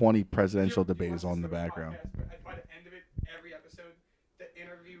 2020 presidential debate is on in the background. By the end of it, every episode, the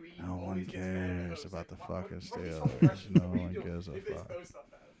interviewee. No one cares about the fucking Steelers. No one gives a fuck.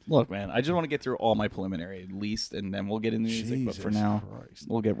 Look, man, I just want to get through all my preliminary at least, and then we'll get into music. Jesus but for now, Christ.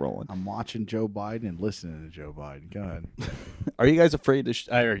 we'll get rolling. I'm watching Joe Biden and listening to Joe Biden. Go ahead. Are you guys afraid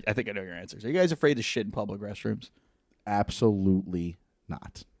to? I think I know your answers. Are you guys afraid to shit in public restrooms? Absolutely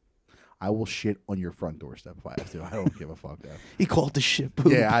not. I will shit on your front doorstep if I have to. I don't give a fuck. Though. He called the shit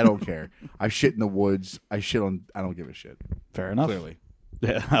poop. Yeah, I don't care. I shit in the woods. I don't give a shit. Fair enough. Clearly.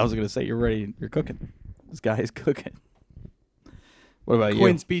 Yeah, I was gonna say you're ready. You're cooking. This guy is cooking. What about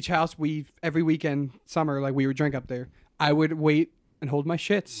Quinn's Beach House. Every weekend summer, like we would drink up there. I would wait and hold my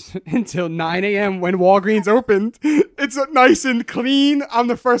shits until 9 a.m. when Walgreens opened. It's nice and clean. I'm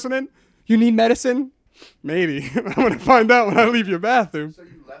the first one in. You need medicine? Maybe. I'm gonna find out when I leave your bathroom. So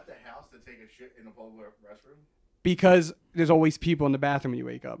you left the house to take a shit in a public restroom? Because there's always people in the bathroom when you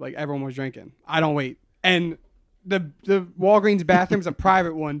wake up. Like everyone was drinking. I don't wait. And the Walgreens bathroom's a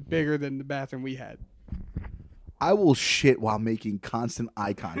private one, bigger than the bathroom we had. I will shit while making constant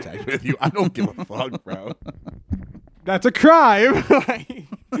eye contact with you. I don't give a fuck, bro. That's a crime.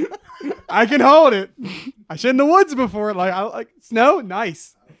 I can hold it. I shit in the woods before. Like I like snow,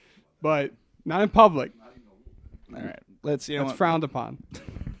 nice, but not in public. All right, let's see. That's frowned upon.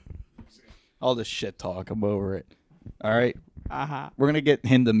 All this shit talk. I'm over it. All right, We're gonna get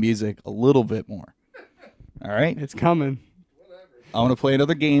into music a little bit more. All right, it's coming. I want to play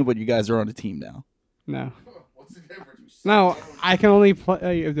another game, but you guys are on a team now. No. No, I can only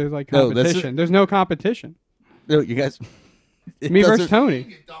play if there's like competition. There's no competition. No, you guys. Me versus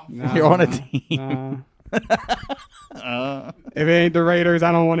Tony. No, You're on a team. If it ain't the Raiders,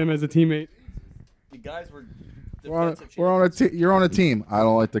 I don't want him as a teammate. You guys were. We're on a team. You're on a team. I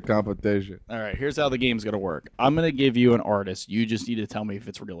don't like the competition. All right, here's how the game's gonna work. I'm gonna give you an artist. You just need to tell me if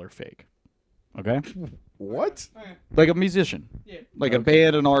it's real or fake. Okay? What? Like a musician. Yeah. Like a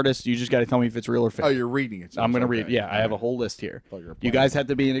band, an artist. You just got to tell me if it's real or fake. Oh, you're reading it. So I'm gonna okay. read. Yeah, I have a whole list here. You guys have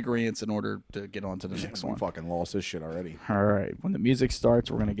to be in agreement in order to get on to the next one. Fucking lost this shit already. All right. When the music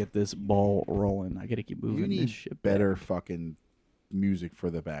starts, we're gonna get this ball rolling. I gotta keep moving. You need this shit better fucking music for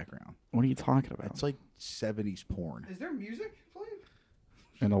the background. What are you talking about? It's like 70s porn. Is there music playing?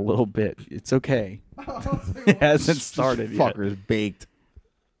 In a little bit. It's okay. It hasn't started yet. Fucker's baked.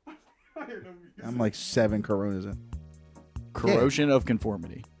 I'm like 7 Coronas in. Corrosion of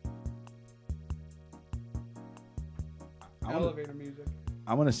conformity. Elevator music.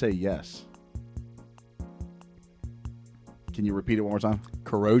 I'm gonna say yes. Can you repeat it one more time?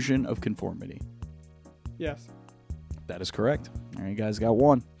 Corrosion of conformity. Yes. That is correct. All right, you guys got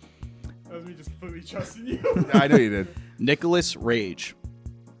one. That was me just completely trusting you. I know you did. Nicholas Rage.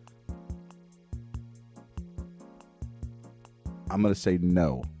 I'm going to say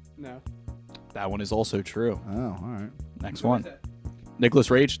no. No. That one is also true. Oh, all right. Next one.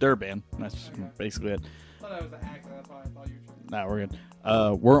 Nicholas Rage, they're a band. That's basically it. I thought that was an actor. That's why I thought you were Nah, we're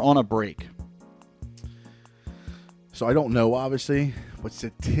good. We're on a break. So I don't know, obviously, but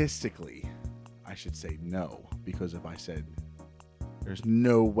statistically, I should say no. Because if I said there's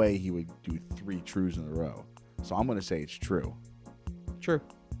no way he would do 3 trues in a row. So I'm going to say it's true. True.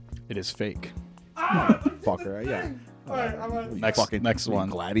 It is fake. Fucker, yeah. All right, I'm gonna... Next one.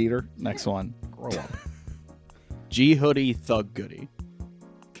 Gladiator. Next one. Grow up. G Hoodie Thug Goody.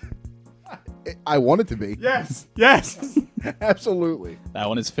 I want it to be. Yes. Yes. Absolutely. That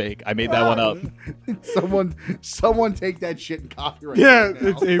one is fake. I made that one up. Someone take that shit and copyright Yeah, it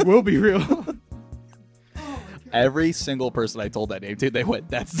now. it will be real. Every single person I told that name to, they went,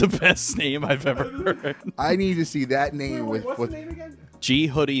 "That's the best name I've ever heard." I need to see that name What's with the name again? G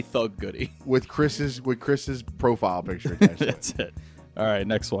Hoodie Thug Goody. with Chris's profile picture attached to it. That's it. All right,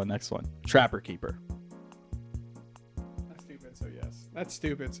 next one. Trapper Keeper. That's stupid, so yes. That's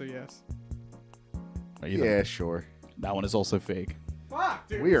stupid, so yes. Yeah, sure. That one is also fake. Fuck,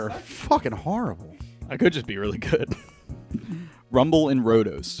 dude. We are fucking horrible. I could just be really good. Rumble and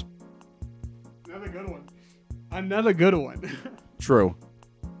Rhodos. Another good one. Another good one. True.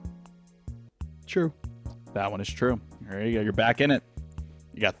 True. That one is true. There you go. You're back in it.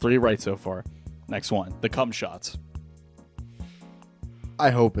 You got 3 right so far. Next one. The cum shots. I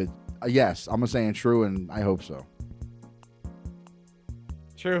hope it. Yes, I'm saying true, and I hope so.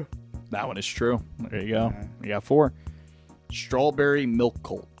 True. That one is true. There you go. You got 4. Strawberry Milk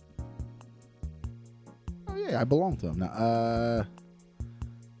Colt. Oh yeah, I belong to him now.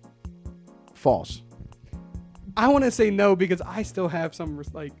 False. I want to say no because I still have some,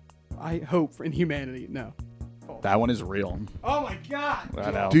 I hope in humanity. No. That one is real. Oh my god.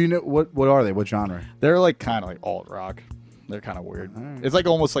 I know. Do you know what are they? What genre? They're like kind of like alt rock. They're kind of weird. All right. It's like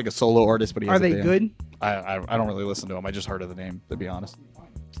almost like a solo artist, but he Are has a they band. good? I don't really listen to them. I just heard of the name, to be honest.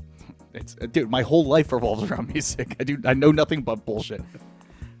 It's dude, my whole life revolves around music. I know nothing but bullshit.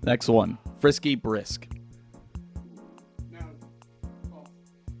 Next one, Frisky Brisk. No. False.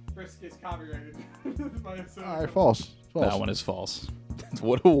 Frisk is copyrighted. All right, false. That one is false.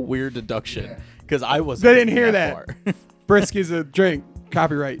 What a weird deduction. Because I was. They didn't hear that. Brisk is a drink.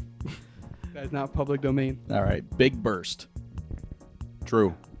 Copyright. That is not public domain. All right, Big Burst.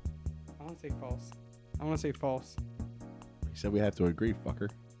 True. I want to say false. I want to say false. He said we have to agree, fucker.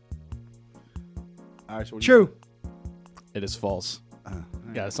 All right, so True. It is false. All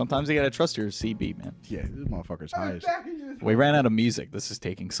right. Yeah, sometimes you gotta trust your CB, man. Yeah, this motherfucker's high as We ran out of music. This is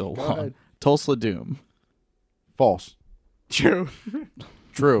taking so long. ahead. Tulsa Doom. false. True.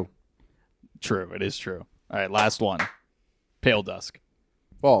 True. True. It is true. All right, last one. Pale Dusk.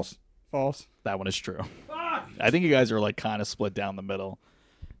 False. False. That one is true. I think you guys are like kind of split down the middle.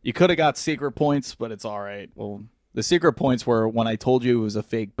 You could have got secret points, but it's all right. Well, the secret points were when I told you it was a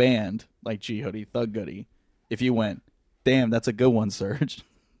fake band, like G Hoodie Thug Goody. If you went, damn, that's a good one, Serge.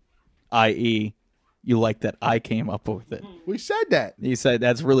 I.e., you like that I came up with it. We said that. You said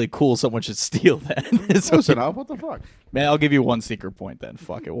that's really cool. Someone should steal that. So, Listen up. What the fuck? man, I'll give you one secret point then.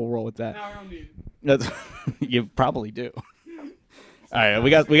 Fuck it, we'll roll with that. Now I don't need it. That's, you probably do. All right, we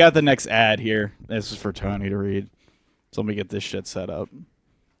got the next ad here. This is for Tony to read. So let me get this shit set up.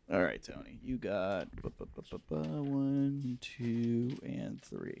 All right, Tony, you got 1, 2, and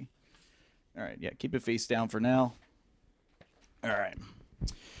 3. All right, yeah, keep it face down for now. All right.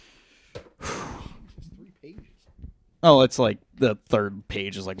 3 pages. Oh, it's like the third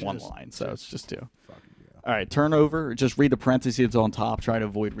page is like one line, so it's just 2. All right, turn over. Just read the parentheses on top. Try to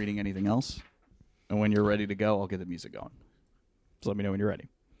avoid reading anything else. And when you're ready to go, I'll get the music going. So let me know when you're ready.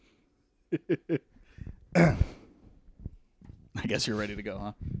 I guess you're ready to go,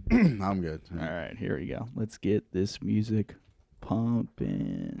 huh? I'm good. All right, here we go. Let's get this music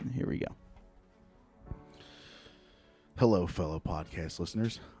pumping. Here we go. Hello, fellow podcast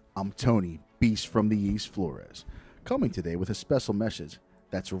listeners. I'm Tony, Beast from the East Flores, coming today with a special message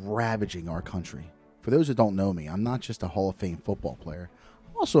that's ravaging our country. For those who don't know me, I'm not just a Hall of Fame football player.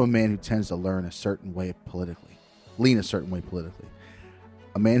 I'm also a man who tends to lean a certain way politically.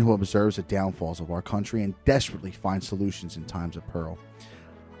 A man who observes the downfalls of our country and desperately finds solutions in times of peril.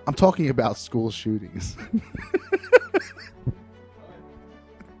 I'm talking about school shootings.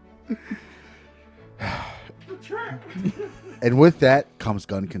 And with that comes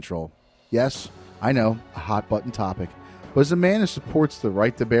gun control. Yes, I know, a hot button topic, But as a man who supports the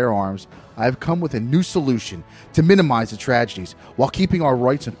right to bear arms, I have come with a new solution to minimize the tragedies while keeping our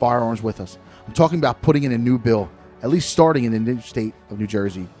rights and firearms with us. I'm talking about putting in a new bill, at least starting in the new state of New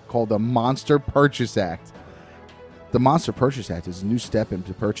Jersey, called the Monster Purchase Act. The Monster Purchase Act is a new step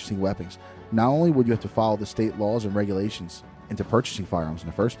into purchasing weapons. Not only would you have to follow the state laws and regulations into purchasing firearms in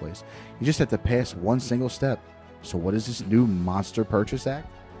the first place, you just have to pass one single step. So what is this new Monster Purchase Act?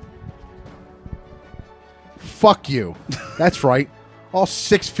 Fuck you. That's right. All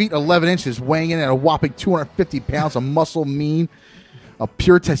 6 feet 11 inches, weighing in at a whopping 250 pounds of muscle, mean, of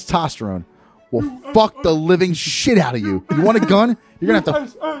pure testosterone, will fuck the living shit out of you. You want a gun? You're gonna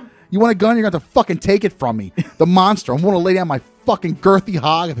have to. You want a gun? You're gonna have to fucking take it from me. The monster. I'm gonna lay down my fucking girthy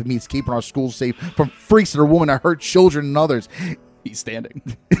hog if it means keeping our schools safe from freaks that are women that hurt children and others. He's standing.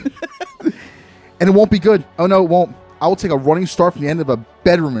 And it won't be good. Oh no, it won't. I will take a running start from the end of a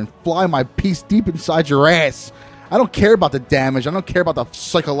bedroom and fly my piece deep inside your ass. I don't care about the damage. I don't care about the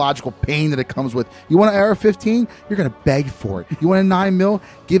psychological pain that it comes with. You want an AR-15? You're going to beg for it. You want a 9mm?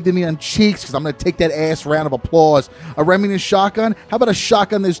 Give them me on cheeks because I'm going to take that ass round of applause. A Remington shotgun? How about a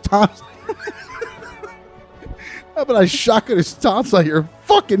shotgun that's tons? How about a shotgun that's tons like your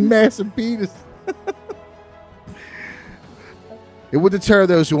fucking massive penis? It would deter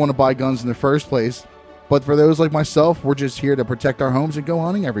those who want to buy guns in the first place. But for those like myself, we're just here to protect our homes and go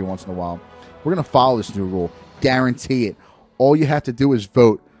hunting every once in a while. We're going to follow this new rule. Guarantee it. All you have to do is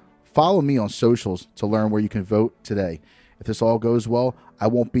vote. Follow me on socials to learn where you can vote today. If this all goes well, I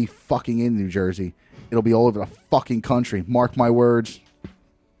won't be fucking in New Jersey. It'll be all over the fucking country. Mark my words.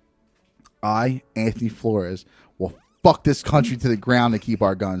 I, Anthony Flores, will fuck this country to the ground to keep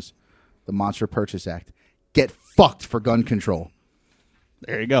our guns. The Monster Purchase Act. Get fucked for gun control.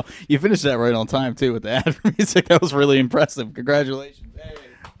 There you go. You finished that right on time, too, with the ad music. That was really impressive. Congratulations. Hey.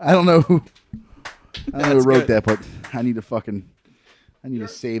 I don't know who wrote that, but I need to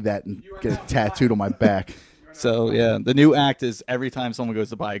save that and get it tattooed on my back. So, yeah, the new act is every time someone goes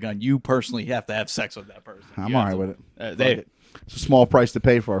to buy a gun, you personally have to have sex with that person. I'm all right with it. It's a small price to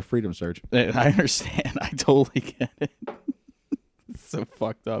pay for our freedom surge. I understand. I totally get it. It's so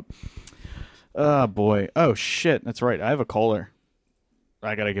fucked up. Oh, boy. Oh, shit. That's right. I have a caller.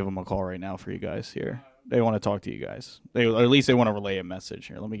 I got to give them a call right now for you guys here. They want to talk to you guys. Or at least they want to relay a message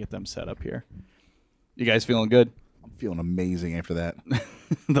here. Let me get them set up here. You guys feeling good? I'm feeling amazing after that.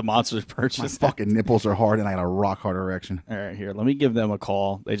 The Monster's Purchase. My fucking nipples are hard and I got a rock hard erection. All right, here. Let me give them a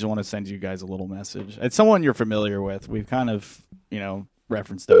call. They just want to send you guys a little message. It's someone you're familiar with. We've kind of,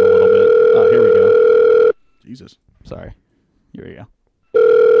 referenced them a little bit. Oh, here we go. Jesus. Sorry. Here we go.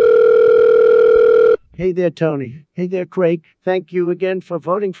 Hey there, Tony. Hey there, Craig. Thank you again for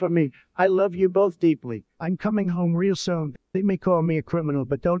voting for me. I love you both deeply. I'm coming home real soon. They may call me a criminal,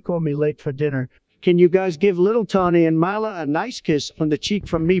 but don't call me late for dinner. Can you guys give little Tony and Mila a nice kiss on the cheek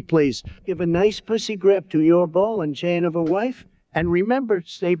from me, please? Give a nice pussy grab to your ball and chain of a wife. And remember,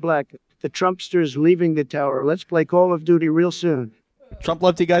 stay black. The Trumpster's leaving the tower. Let's play Call of Duty real soon. Trump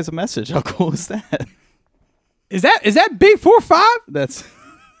left you guys a message. How cool is that? Is that Big 4-5? That's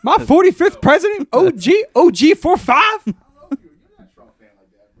my 45th president. OG 4-5.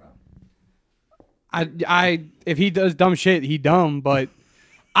 I if he does dumb shit, he dumb. But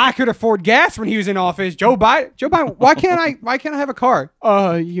I could afford gas when he was in office. Joe Biden. Why can't I have a car?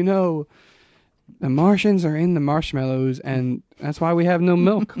 The Martians are in the marshmallows, and that's why we have no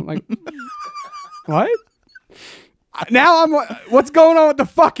milk. Like, what? Now what's going on with the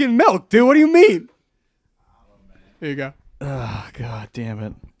fucking milk, dude? What do you mean? There you go. Oh, God damn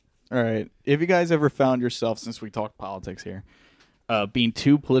it. All right. Have you guys ever found yourself, since we talked politics here, being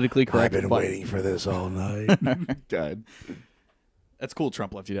too politically correct? I've been waiting for this all night. God. That's cool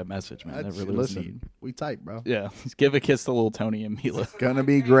Trump left you that message, man. That really was neat. We tight, bro. Yeah. Give a kiss to little Tony and Mila. It's going to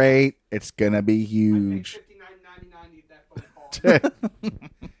be great. It's going to be huge.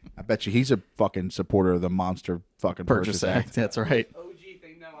 I bet you he's a fucking supporter of the Monster fucking Purchase Act. That's right. OG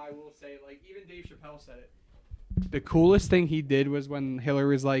thing, though, I will say, like, even Dave Chappelle said it. The coolest thing he did was when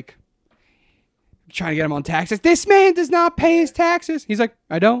Hillary was like, trying to get him on taxes. This man does not pay his taxes. He's like,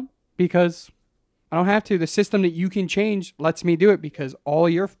 I don't, because I don't have to. The system that you can change lets me do it because all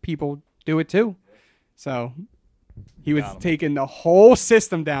your people do it too. So he was taking the whole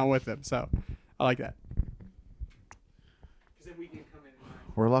system down with him. So I like that.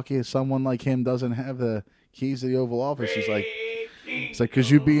 We're lucky if someone like him doesn't have the keys to the Oval Office. He's like, it's like, because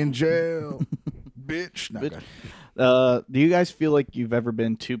you'd be in jail, bitch. Do you guys feel like you've ever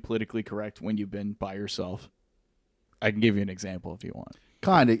been too politically correct when you've been by yourself? I can give you an example if you want.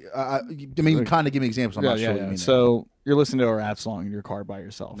 Kind of. I mean, kind of give me examples. I'm not sure what you mean. So You're listening to a rap song in your car by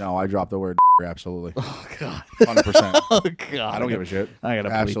yourself. No, I dropped the word absolutely. Oh God. 100%. Oh God. I don't give a shit. I gotta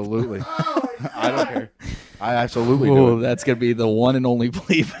bleep. Absolutely. I don't care. I absolutely do. Oh, it. that's gonna be the one and only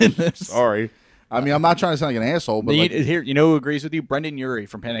bleep in this. Sorry. I mean, I'm not trying to sound like an asshole, but like, Here, you know who agrees with you? Brendan Urie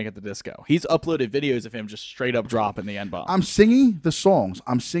from Panic at the Disco. He's uploaded videos of him just straight up dropping the N-bomb. I'm singing the songs.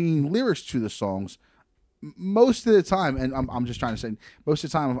 I'm singing lyrics to the songs most of the time, and I'm just trying to say most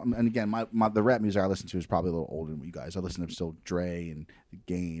of the time. And again, the rap music I listen to is probably a little older than you guys. I listen to still Dre and The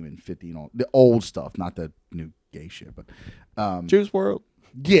Game and 50 and all the old stuff, not the new gay shit. But Juice World.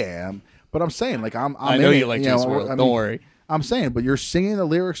 Yeah, but I'm saying like I know in you it, like know, Juice WRLD. Don't worry. I'm saying, but you're singing the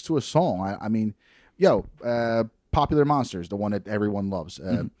lyrics to a song. I mean, Popular Monsters, the one that everyone loves.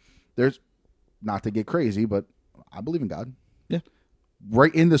 There's, not to get crazy, but I believe in God. Yeah.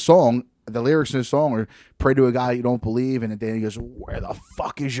 Right in the song, the lyrics in the song are pray to a God you don't believe, and then he goes, where the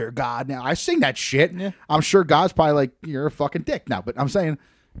fuck is your God now? I sing that shit. Yeah. I'm sure God's probably like, you're a fucking dick now, but I'm saying,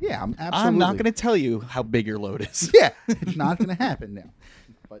 yeah, I'm absolutely. I'm not going to tell you how big your load is. Yeah, it's not going to happen now.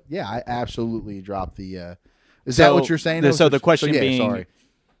 But yeah, I absolutely dropped the. Is that what you're saying? So the question yeah, being, sorry.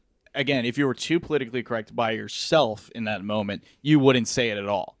 Again, if you were too politically correct by yourself in that moment, you wouldn't say it at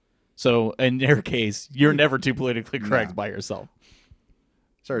all. So in your case, you're never too politically correct by yourself.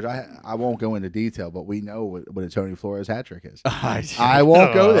 Serge, I won't go into detail, but we know what a Tony Flores hat trick is. I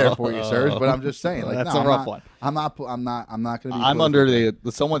won't go there for you, Serge. But I'm just saying, like, that's no, a rough one. I'm not going to be. I'm under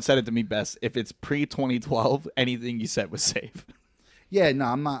the. Someone said it to me best. If it's pre-2012, anything you said was safe. Yeah, no,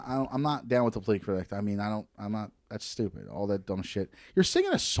 I'm not. I'm not down with the political correct. I mean, I'm not. That's stupid. All that dumb shit. You're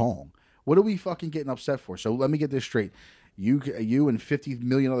singing a song. What are we fucking getting upset for? So let me get this straight. You and 50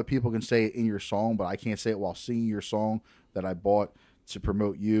 million other people can say it in your song, but I can't say it while singing your song that I bought to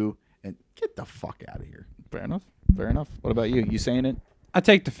promote you. And get the fuck out of here. Fair enough. Fair enough. What about you? You saying it? I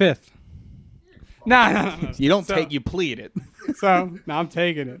take the fifth. No. You don't take. You plead it. So no, I'm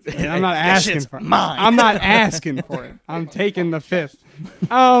taking it. And I'm not That asking shit's for it. mine. I'm not asking for it. I'm taking the fifth.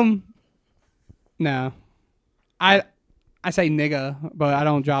 No. I say nigga, but I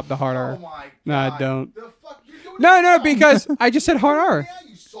don't drop the hard R. Oh my God. No, I don't. The fuck you doing? No, because I just said hard R. Yeah,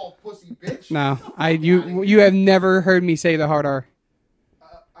 you soft pussy bitch. No, you have never heard me say the hard R.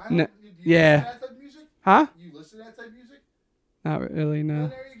 No, yeah. Listen to that type of music? Huh? You listen to that type of music? Not really, no. Well,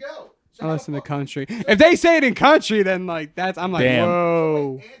 there you go. So I listen to country. If they say it in country, then like I'm like, Damn.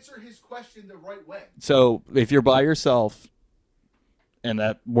 whoa. Answer his question the right way. So if you're by yourself and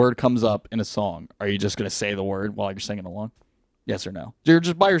that word comes up in a song, are you just gonna say the word while you're singing along? Yes or no? You're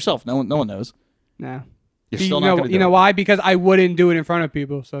just by yourself. No one knows. No. You're still not gonna do You know it. why? Because I wouldn't do it in front of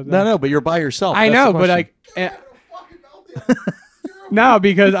people. So No, but you're by yourself. I That's know, the but question. like, no,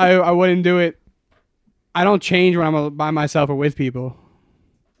 because I wouldn't do it. I don't change when I'm by myself or with people.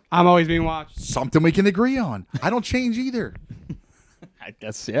 I'm always being watched. Something we can agree on. I don't change either. I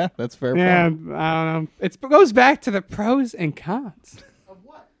guess that's fair. Yeah, point. I don't know. It goes back to the pros and cons. Of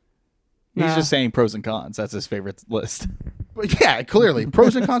what? He's Nah. just saying pros and cons. That's his favorite list. But yeah, clearly.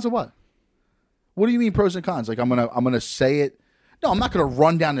 Pros and cons of what? What do you mean pros and cons? Like I'm gonna say it. No, I'm not gonna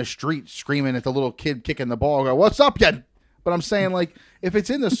run down the street screaming at the little kid kicking the ball. Go, what's up, yet? But I'm saying like if it's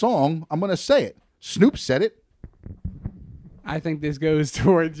in the song, I'm gonna say it. Snoop said it. I think this goes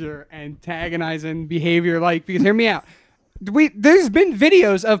towards your antagonizing behavior. Like, because hear me out. There's been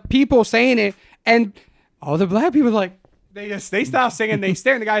videos of people saying it, and all the black people like they stop singing, they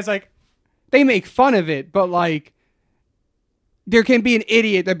stare, and the guy's like, they make fun of it, but like, there can be an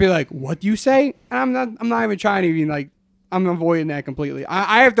idiot that'd be like, "What do you say?" And I'm not even trying to even like, I'm avoiding that completely.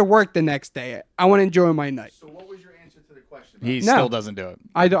 I have to work the next day. I want to enjoy my night. So what was your answer to the question? He No. still doesn't do it.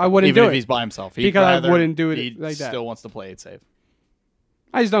 I wouldn't Even do if it he's by himself. because I wouldn't do it he like that. still wants to play it safe.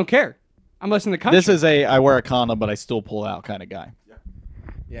 I just don't care. I'm listening to country. This is I wear a condom, but I still pull out kind of guy.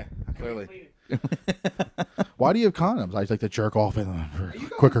 Yeah, clearly. Why do you have condoms? I like to jerk off in them for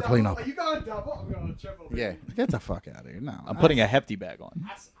quicker cleanup. Are you going double? I'm going triple. Yeah, get the fuck out of here. No, I'm putting a hefty bag on.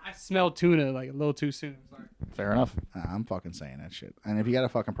 I smell tuna like a little too soon. Sorry. Fair enough. I'm fucking saying that shit. And if you got a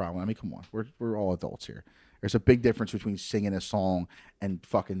fucking problem, I mean, come on. We're all adults here. There's a big difference between singing a song and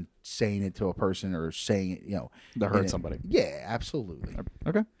fucking saying it to a person or saying it, To hurt in it. somebody. Yeah, absolutely.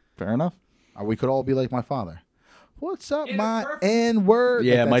 Okay. Fair enough. We could all be like my father. What's up, my N-word?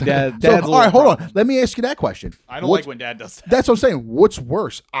 Yeah, my dad's So, a all right, little hold on. Let me ask you that question. I don't What's- like when dad does that. That's what I'm saying. What's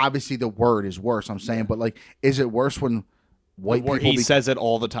worse? Obviously, the word is worse. I'm saying, but like, is it worse when white Where people? he says it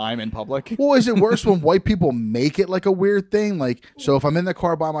all the time in public. Well, is it worse when white people make it like a weird thing? Like, so if I'm in the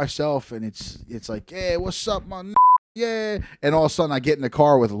car by myself and it's like, hey, what's up, man? Yeah, and all of a sudden I get in the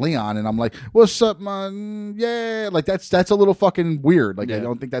car with Leon and I'm like, what's up, man? Yeah, like that's a little fucking weird. Like, I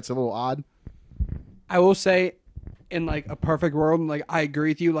don't think that's a little odd. I will say, in like a perfect world, and like I agree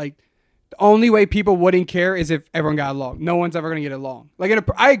with you, like the only way people wouldn't care is if everyone got along. No one's ever gonna get along. Like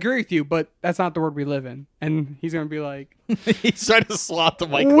I agree with you, but that's not the world we live in. And he's gonna be like, He's trying to slot the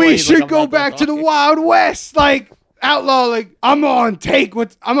mic. we should go back to the Wild West, like outlaw. Like I'm gonna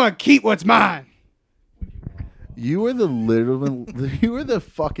keep what's mine. You were you were the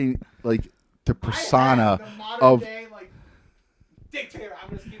fucking like the persona of. Dictator. I'm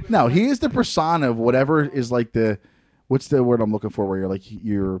just keeping No, he is the persona of whatever is like the. What's the word I'm looking for? Where you're like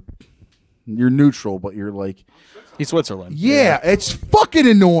you're neutral, but you're like. He's Switzerland. Yeah, it's fucking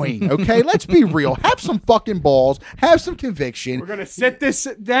annoying. Okay, let's be real. Have some fucking balls. Have some conviction. We're gonna sit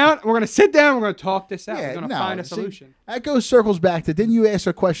down. We're gonna talk this out. Yeah, We're gonna find a solution. That circles back to. Didn't you ask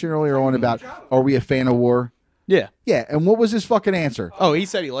a question earlier on about are we a fan of war? Yeah. Yeah, and what was his fucking answer? Oh, he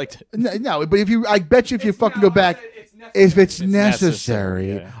said he liked it. No, but I bet you if you fucking go back. If it's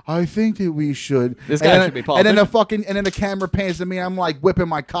necessary, yeah. I think that we should. This guy should be and then the camera pans to me. I'm like whipping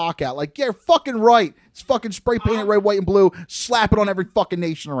my cock out. Like, yeah, you're fucking right. It's fucking spray painted red, white, and blue. Slap it on every fucking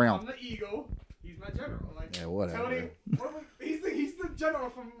nation around. I'm the eagle. He's my general. Like, Yeah, whatever. Tony, he's the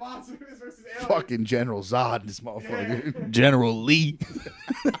general from Monsters vs. Aliens. Fucking General Zod, this motherfucker. General Lee.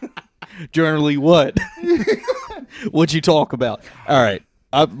 General Lee, what? What'd you talk about? All right.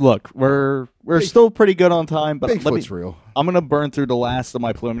 Look, we're still pretty good on time, but Bigfoot's real. I'm gonna burn through the last of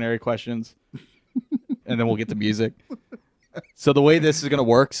my preliminary questions, and then we'll get to music. So the way this is gonna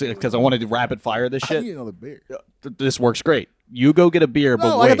work, because I wanted to rapid fire this I shit. need another beer. This works great. You go get a beer, but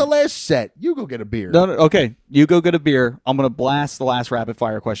No, wait. I got the last set. You go get a beer. No, okay. You go get a beer. I'm gonna blast the last rapid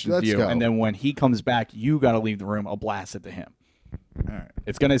fire question Let's to you, go. and then when he comes back, you gotta leave the room. I'll blast it to him. All right.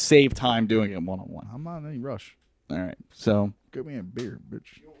 It's gonna save time doing it one-on-one. I'm not in any rush. All right. So Give me a beer,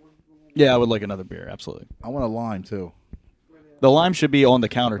 bitch. yeah, I would like another beer. Absolutely. I want a lime too. The lime should be on the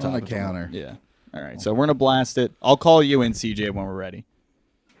countertop. On the if I'm- counter. Yeah. All right. So we're gonna blast it. I'll call you in, CJ, when we're ready.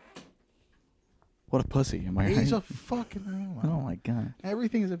 What a pussy! Am I right? He's a fucking. Oh my god.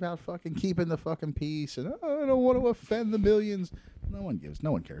 Everything is about fucking keeping the fucking peace, and I don't want to offend the millions. No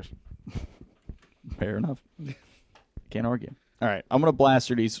one cares. Fair enough. Can't argue. All right, I'm gonna blast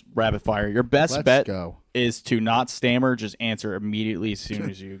through these rapid fire. Your best Let's bet go. is to not stammer. Just answer immediately as soon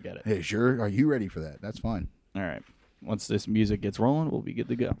as you get it. Hey, sure. Are you ready for that? That's fine. All right. Once this music gets rolling, we'll be good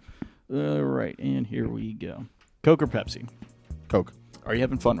to go. All right, and here we go. Coke or Pepsi? Coke. Are you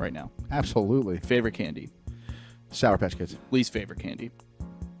having fun right now? Absolutely. Favorite candy? Sour Patch Kids. Least favorite candy?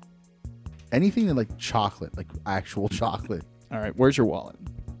 Anything that like chocolate, like actual chocolate, All right. Where's your wallet?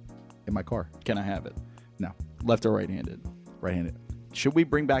 in my car. Can I have it? No. Left or right-handed? Right-handed. Should we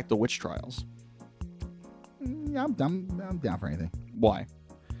bring back the witch trials? I'm down for anything. Why?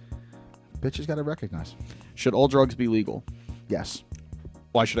 Bitches got to recognize. Should all drugs be legal? Yes.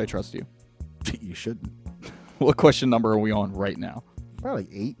 Why should I trust you? You shouldn't. What question number are we on right now? Probably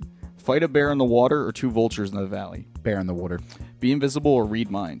like 8. Fight a bear in the water or 2 vultures in the valley? Bear in the water. Be invisible or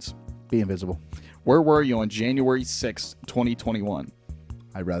read minds? Be invisible. Where were you on January 6th, 2021?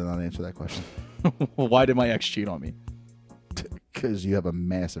 I'd rather not answer that question. Why did my ex cheat on me? Because you have a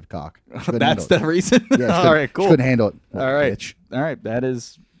massive cock. That's the reason? Yeah, All right, cool. Couldn't handle it. All right. Bitch. All right. That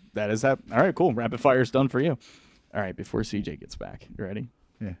is that. All right, cool. Rapid fire's done for you. All right, before CJ gets back. You ready?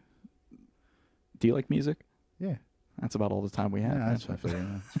 Yeah. Do you like music? Yeah. That's about all the time we have. Yeah, that's what I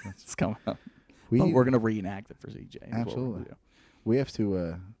figured. It's coming up. We, But we're gonna reenact it for CJ. is what we're Absolutely. gonna do. we have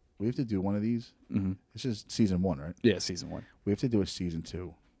to do one of these. Mhm. This is season 1, right? Yeah, season 1. We have to do a season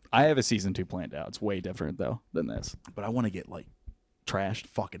 2. I have a season 2 planned out. It's way different though than this. But I want to get like Trashed.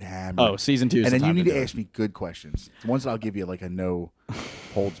 fucking hammered. Oh, season 2 is and the then you time need do to it. ask me good questions. The ones that I'll give you like a no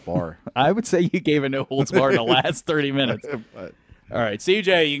holds bar. I would say you gave a no holds bar in the last 30 minutes. But All right,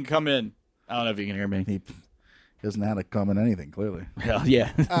 CJ, you can come in. I don't know if you can hear me. he doesn't know how to come in anything, clearly. Hell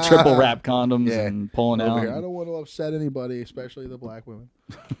yeah, triple wrap condoms Yeah. and pulling Over out. here. I don't want to upset anybody, especially the black women.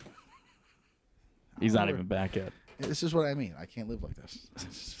 He's not even back yet. This is what I mean. I can't live like this.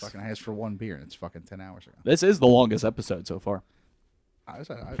 It's fucking, I asked for 1 beer and it's fucking 10 hours ago. This is the longest episode so far. I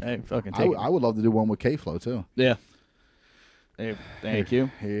Fucking take it. would love to do one with K-Flow, too. Yeah. Hey, thank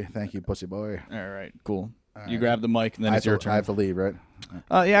you. Hey, thank you, pussy boy. All right, cool. You right. grab the mic and then it's your turn. I have to leave, right?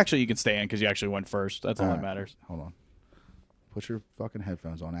 Yeah, actually, you can stay in because you actually went first. That's all All that right. matters. Hold on. Put your fucking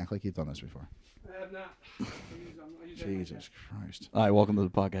headphones on. Act like you've done this before. I have not. Jesus Christ. All right, welcome to the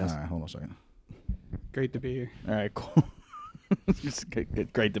podcast. All right, hold on a second. Great to be here. All right, cool. It's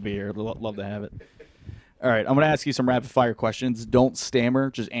great to be here. Love to have it. All right, I'm going to ask you some rapid fire questions. Don't stammer.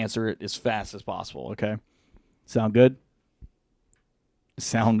 Just answer it as fast as possible, okay? Sound good?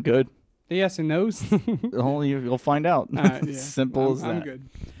 Sound good? The yes and no's. Only you'll find out. Yeah. Simple as that. I'm good.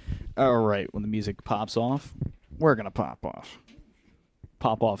 All right, when the music pops off, we're gonna pop off.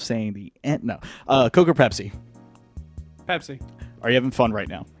 Pop off saying the end. No. Coke or Pepsi? Pepsi. Are you having fun right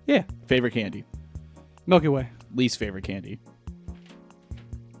now? Yeah. Favorite candy? Milky Way. Least favorite candy?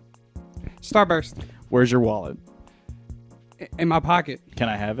 Starburst. Where's your wallet? In my pocket. Can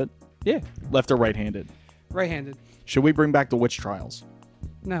I have it? Yeah. Left or right-handed? Right-handed. Should we bring back the witch trials?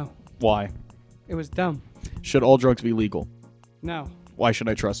 No. Why? It was dumb. Should all drugs be legal? No. Why should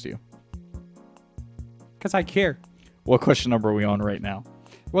I trust you? Because I care. What question number are we on right now?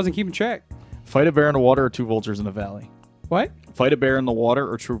 Wasn't keeping track. Fight a bear in the water or two vultures in a valley? What? Fight a bear in the water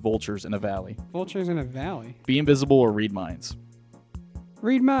or two vultures in a valley? Vultures in a valley. Be invisible or read minds?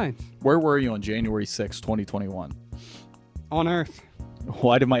 Read minds. Where were you on January 6, 2021? On Earth.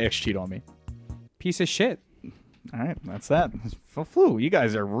 Why did my ex cheat on me? Piece of shit. All right, that's that. Flu, you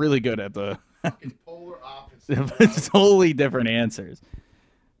guys are really good at the Polar opposites. totally different answers.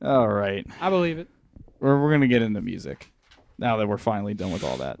 All right, I believe it. we're going to get into music now that we're finally done with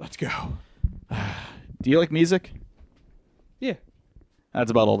all that. Let's go. Do you like music? Yeah.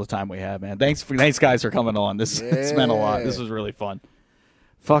 That's about all the time we have, man. Thanks guys for coming on. This meant a lot. This was really fun.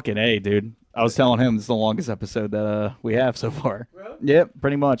 Fucking A, dude. I was telling him this is the longest episode that we have so far. Really? Yep,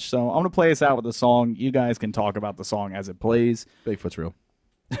 pretty much. So I'm gonna play us out with the song. You guys can talk about the song as it plays. Bigfoot's real.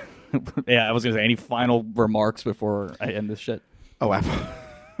 Yeah, I was gonna say any final remarks before I end this shit. Oh, wow.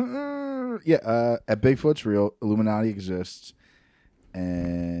 Yeah, at Bigfoot's real, Illuminati exists,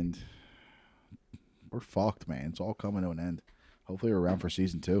 and we're fucked, man. It's all coming to an end. Hopefully, we're around for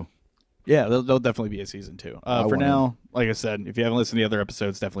season 2. Yeah, there'll definitely be a season 2. For wanna- now, like I said, if you haven't listened to the other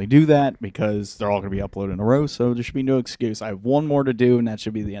episodes, definitely do that because they're all going to be uploaded in a row, so there should be no excuse. I have one more to do, and that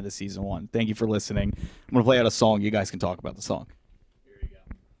should be the end of season 1. Thank you for listening. I'm going to play out a song. You guys can talk about the song. Here you go.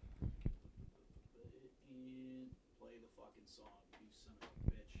 Play the fucking song, you son of a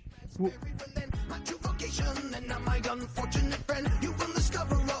bitch.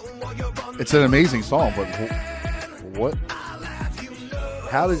 It's an amazing song, but what?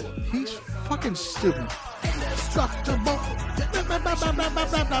 How did he's fucking stupid?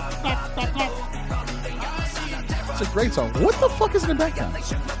 It's a great song. What the fuck is in the background?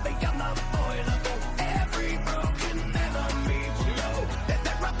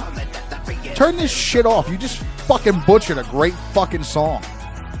 Turn this shit off. You just fucking butchered a great fucking song.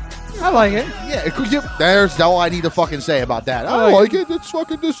 I like it. Yeah, there's all I need to fucking say about that. I like it. It's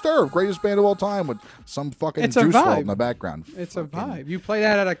fucking Disturbed. Greatest band of all time with some fucking It's a Juice WRLD vibe. in the background. It's a vibe. You play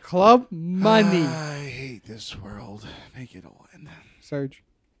that at a club, money. I hate this world. Make it all end. Serge,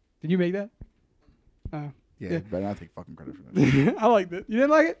 did you make that? Yeah, but I take fucking credit for that. I liked it. You didn't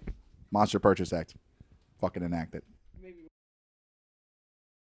like it? Monster Purchase Act. Fucking enact it.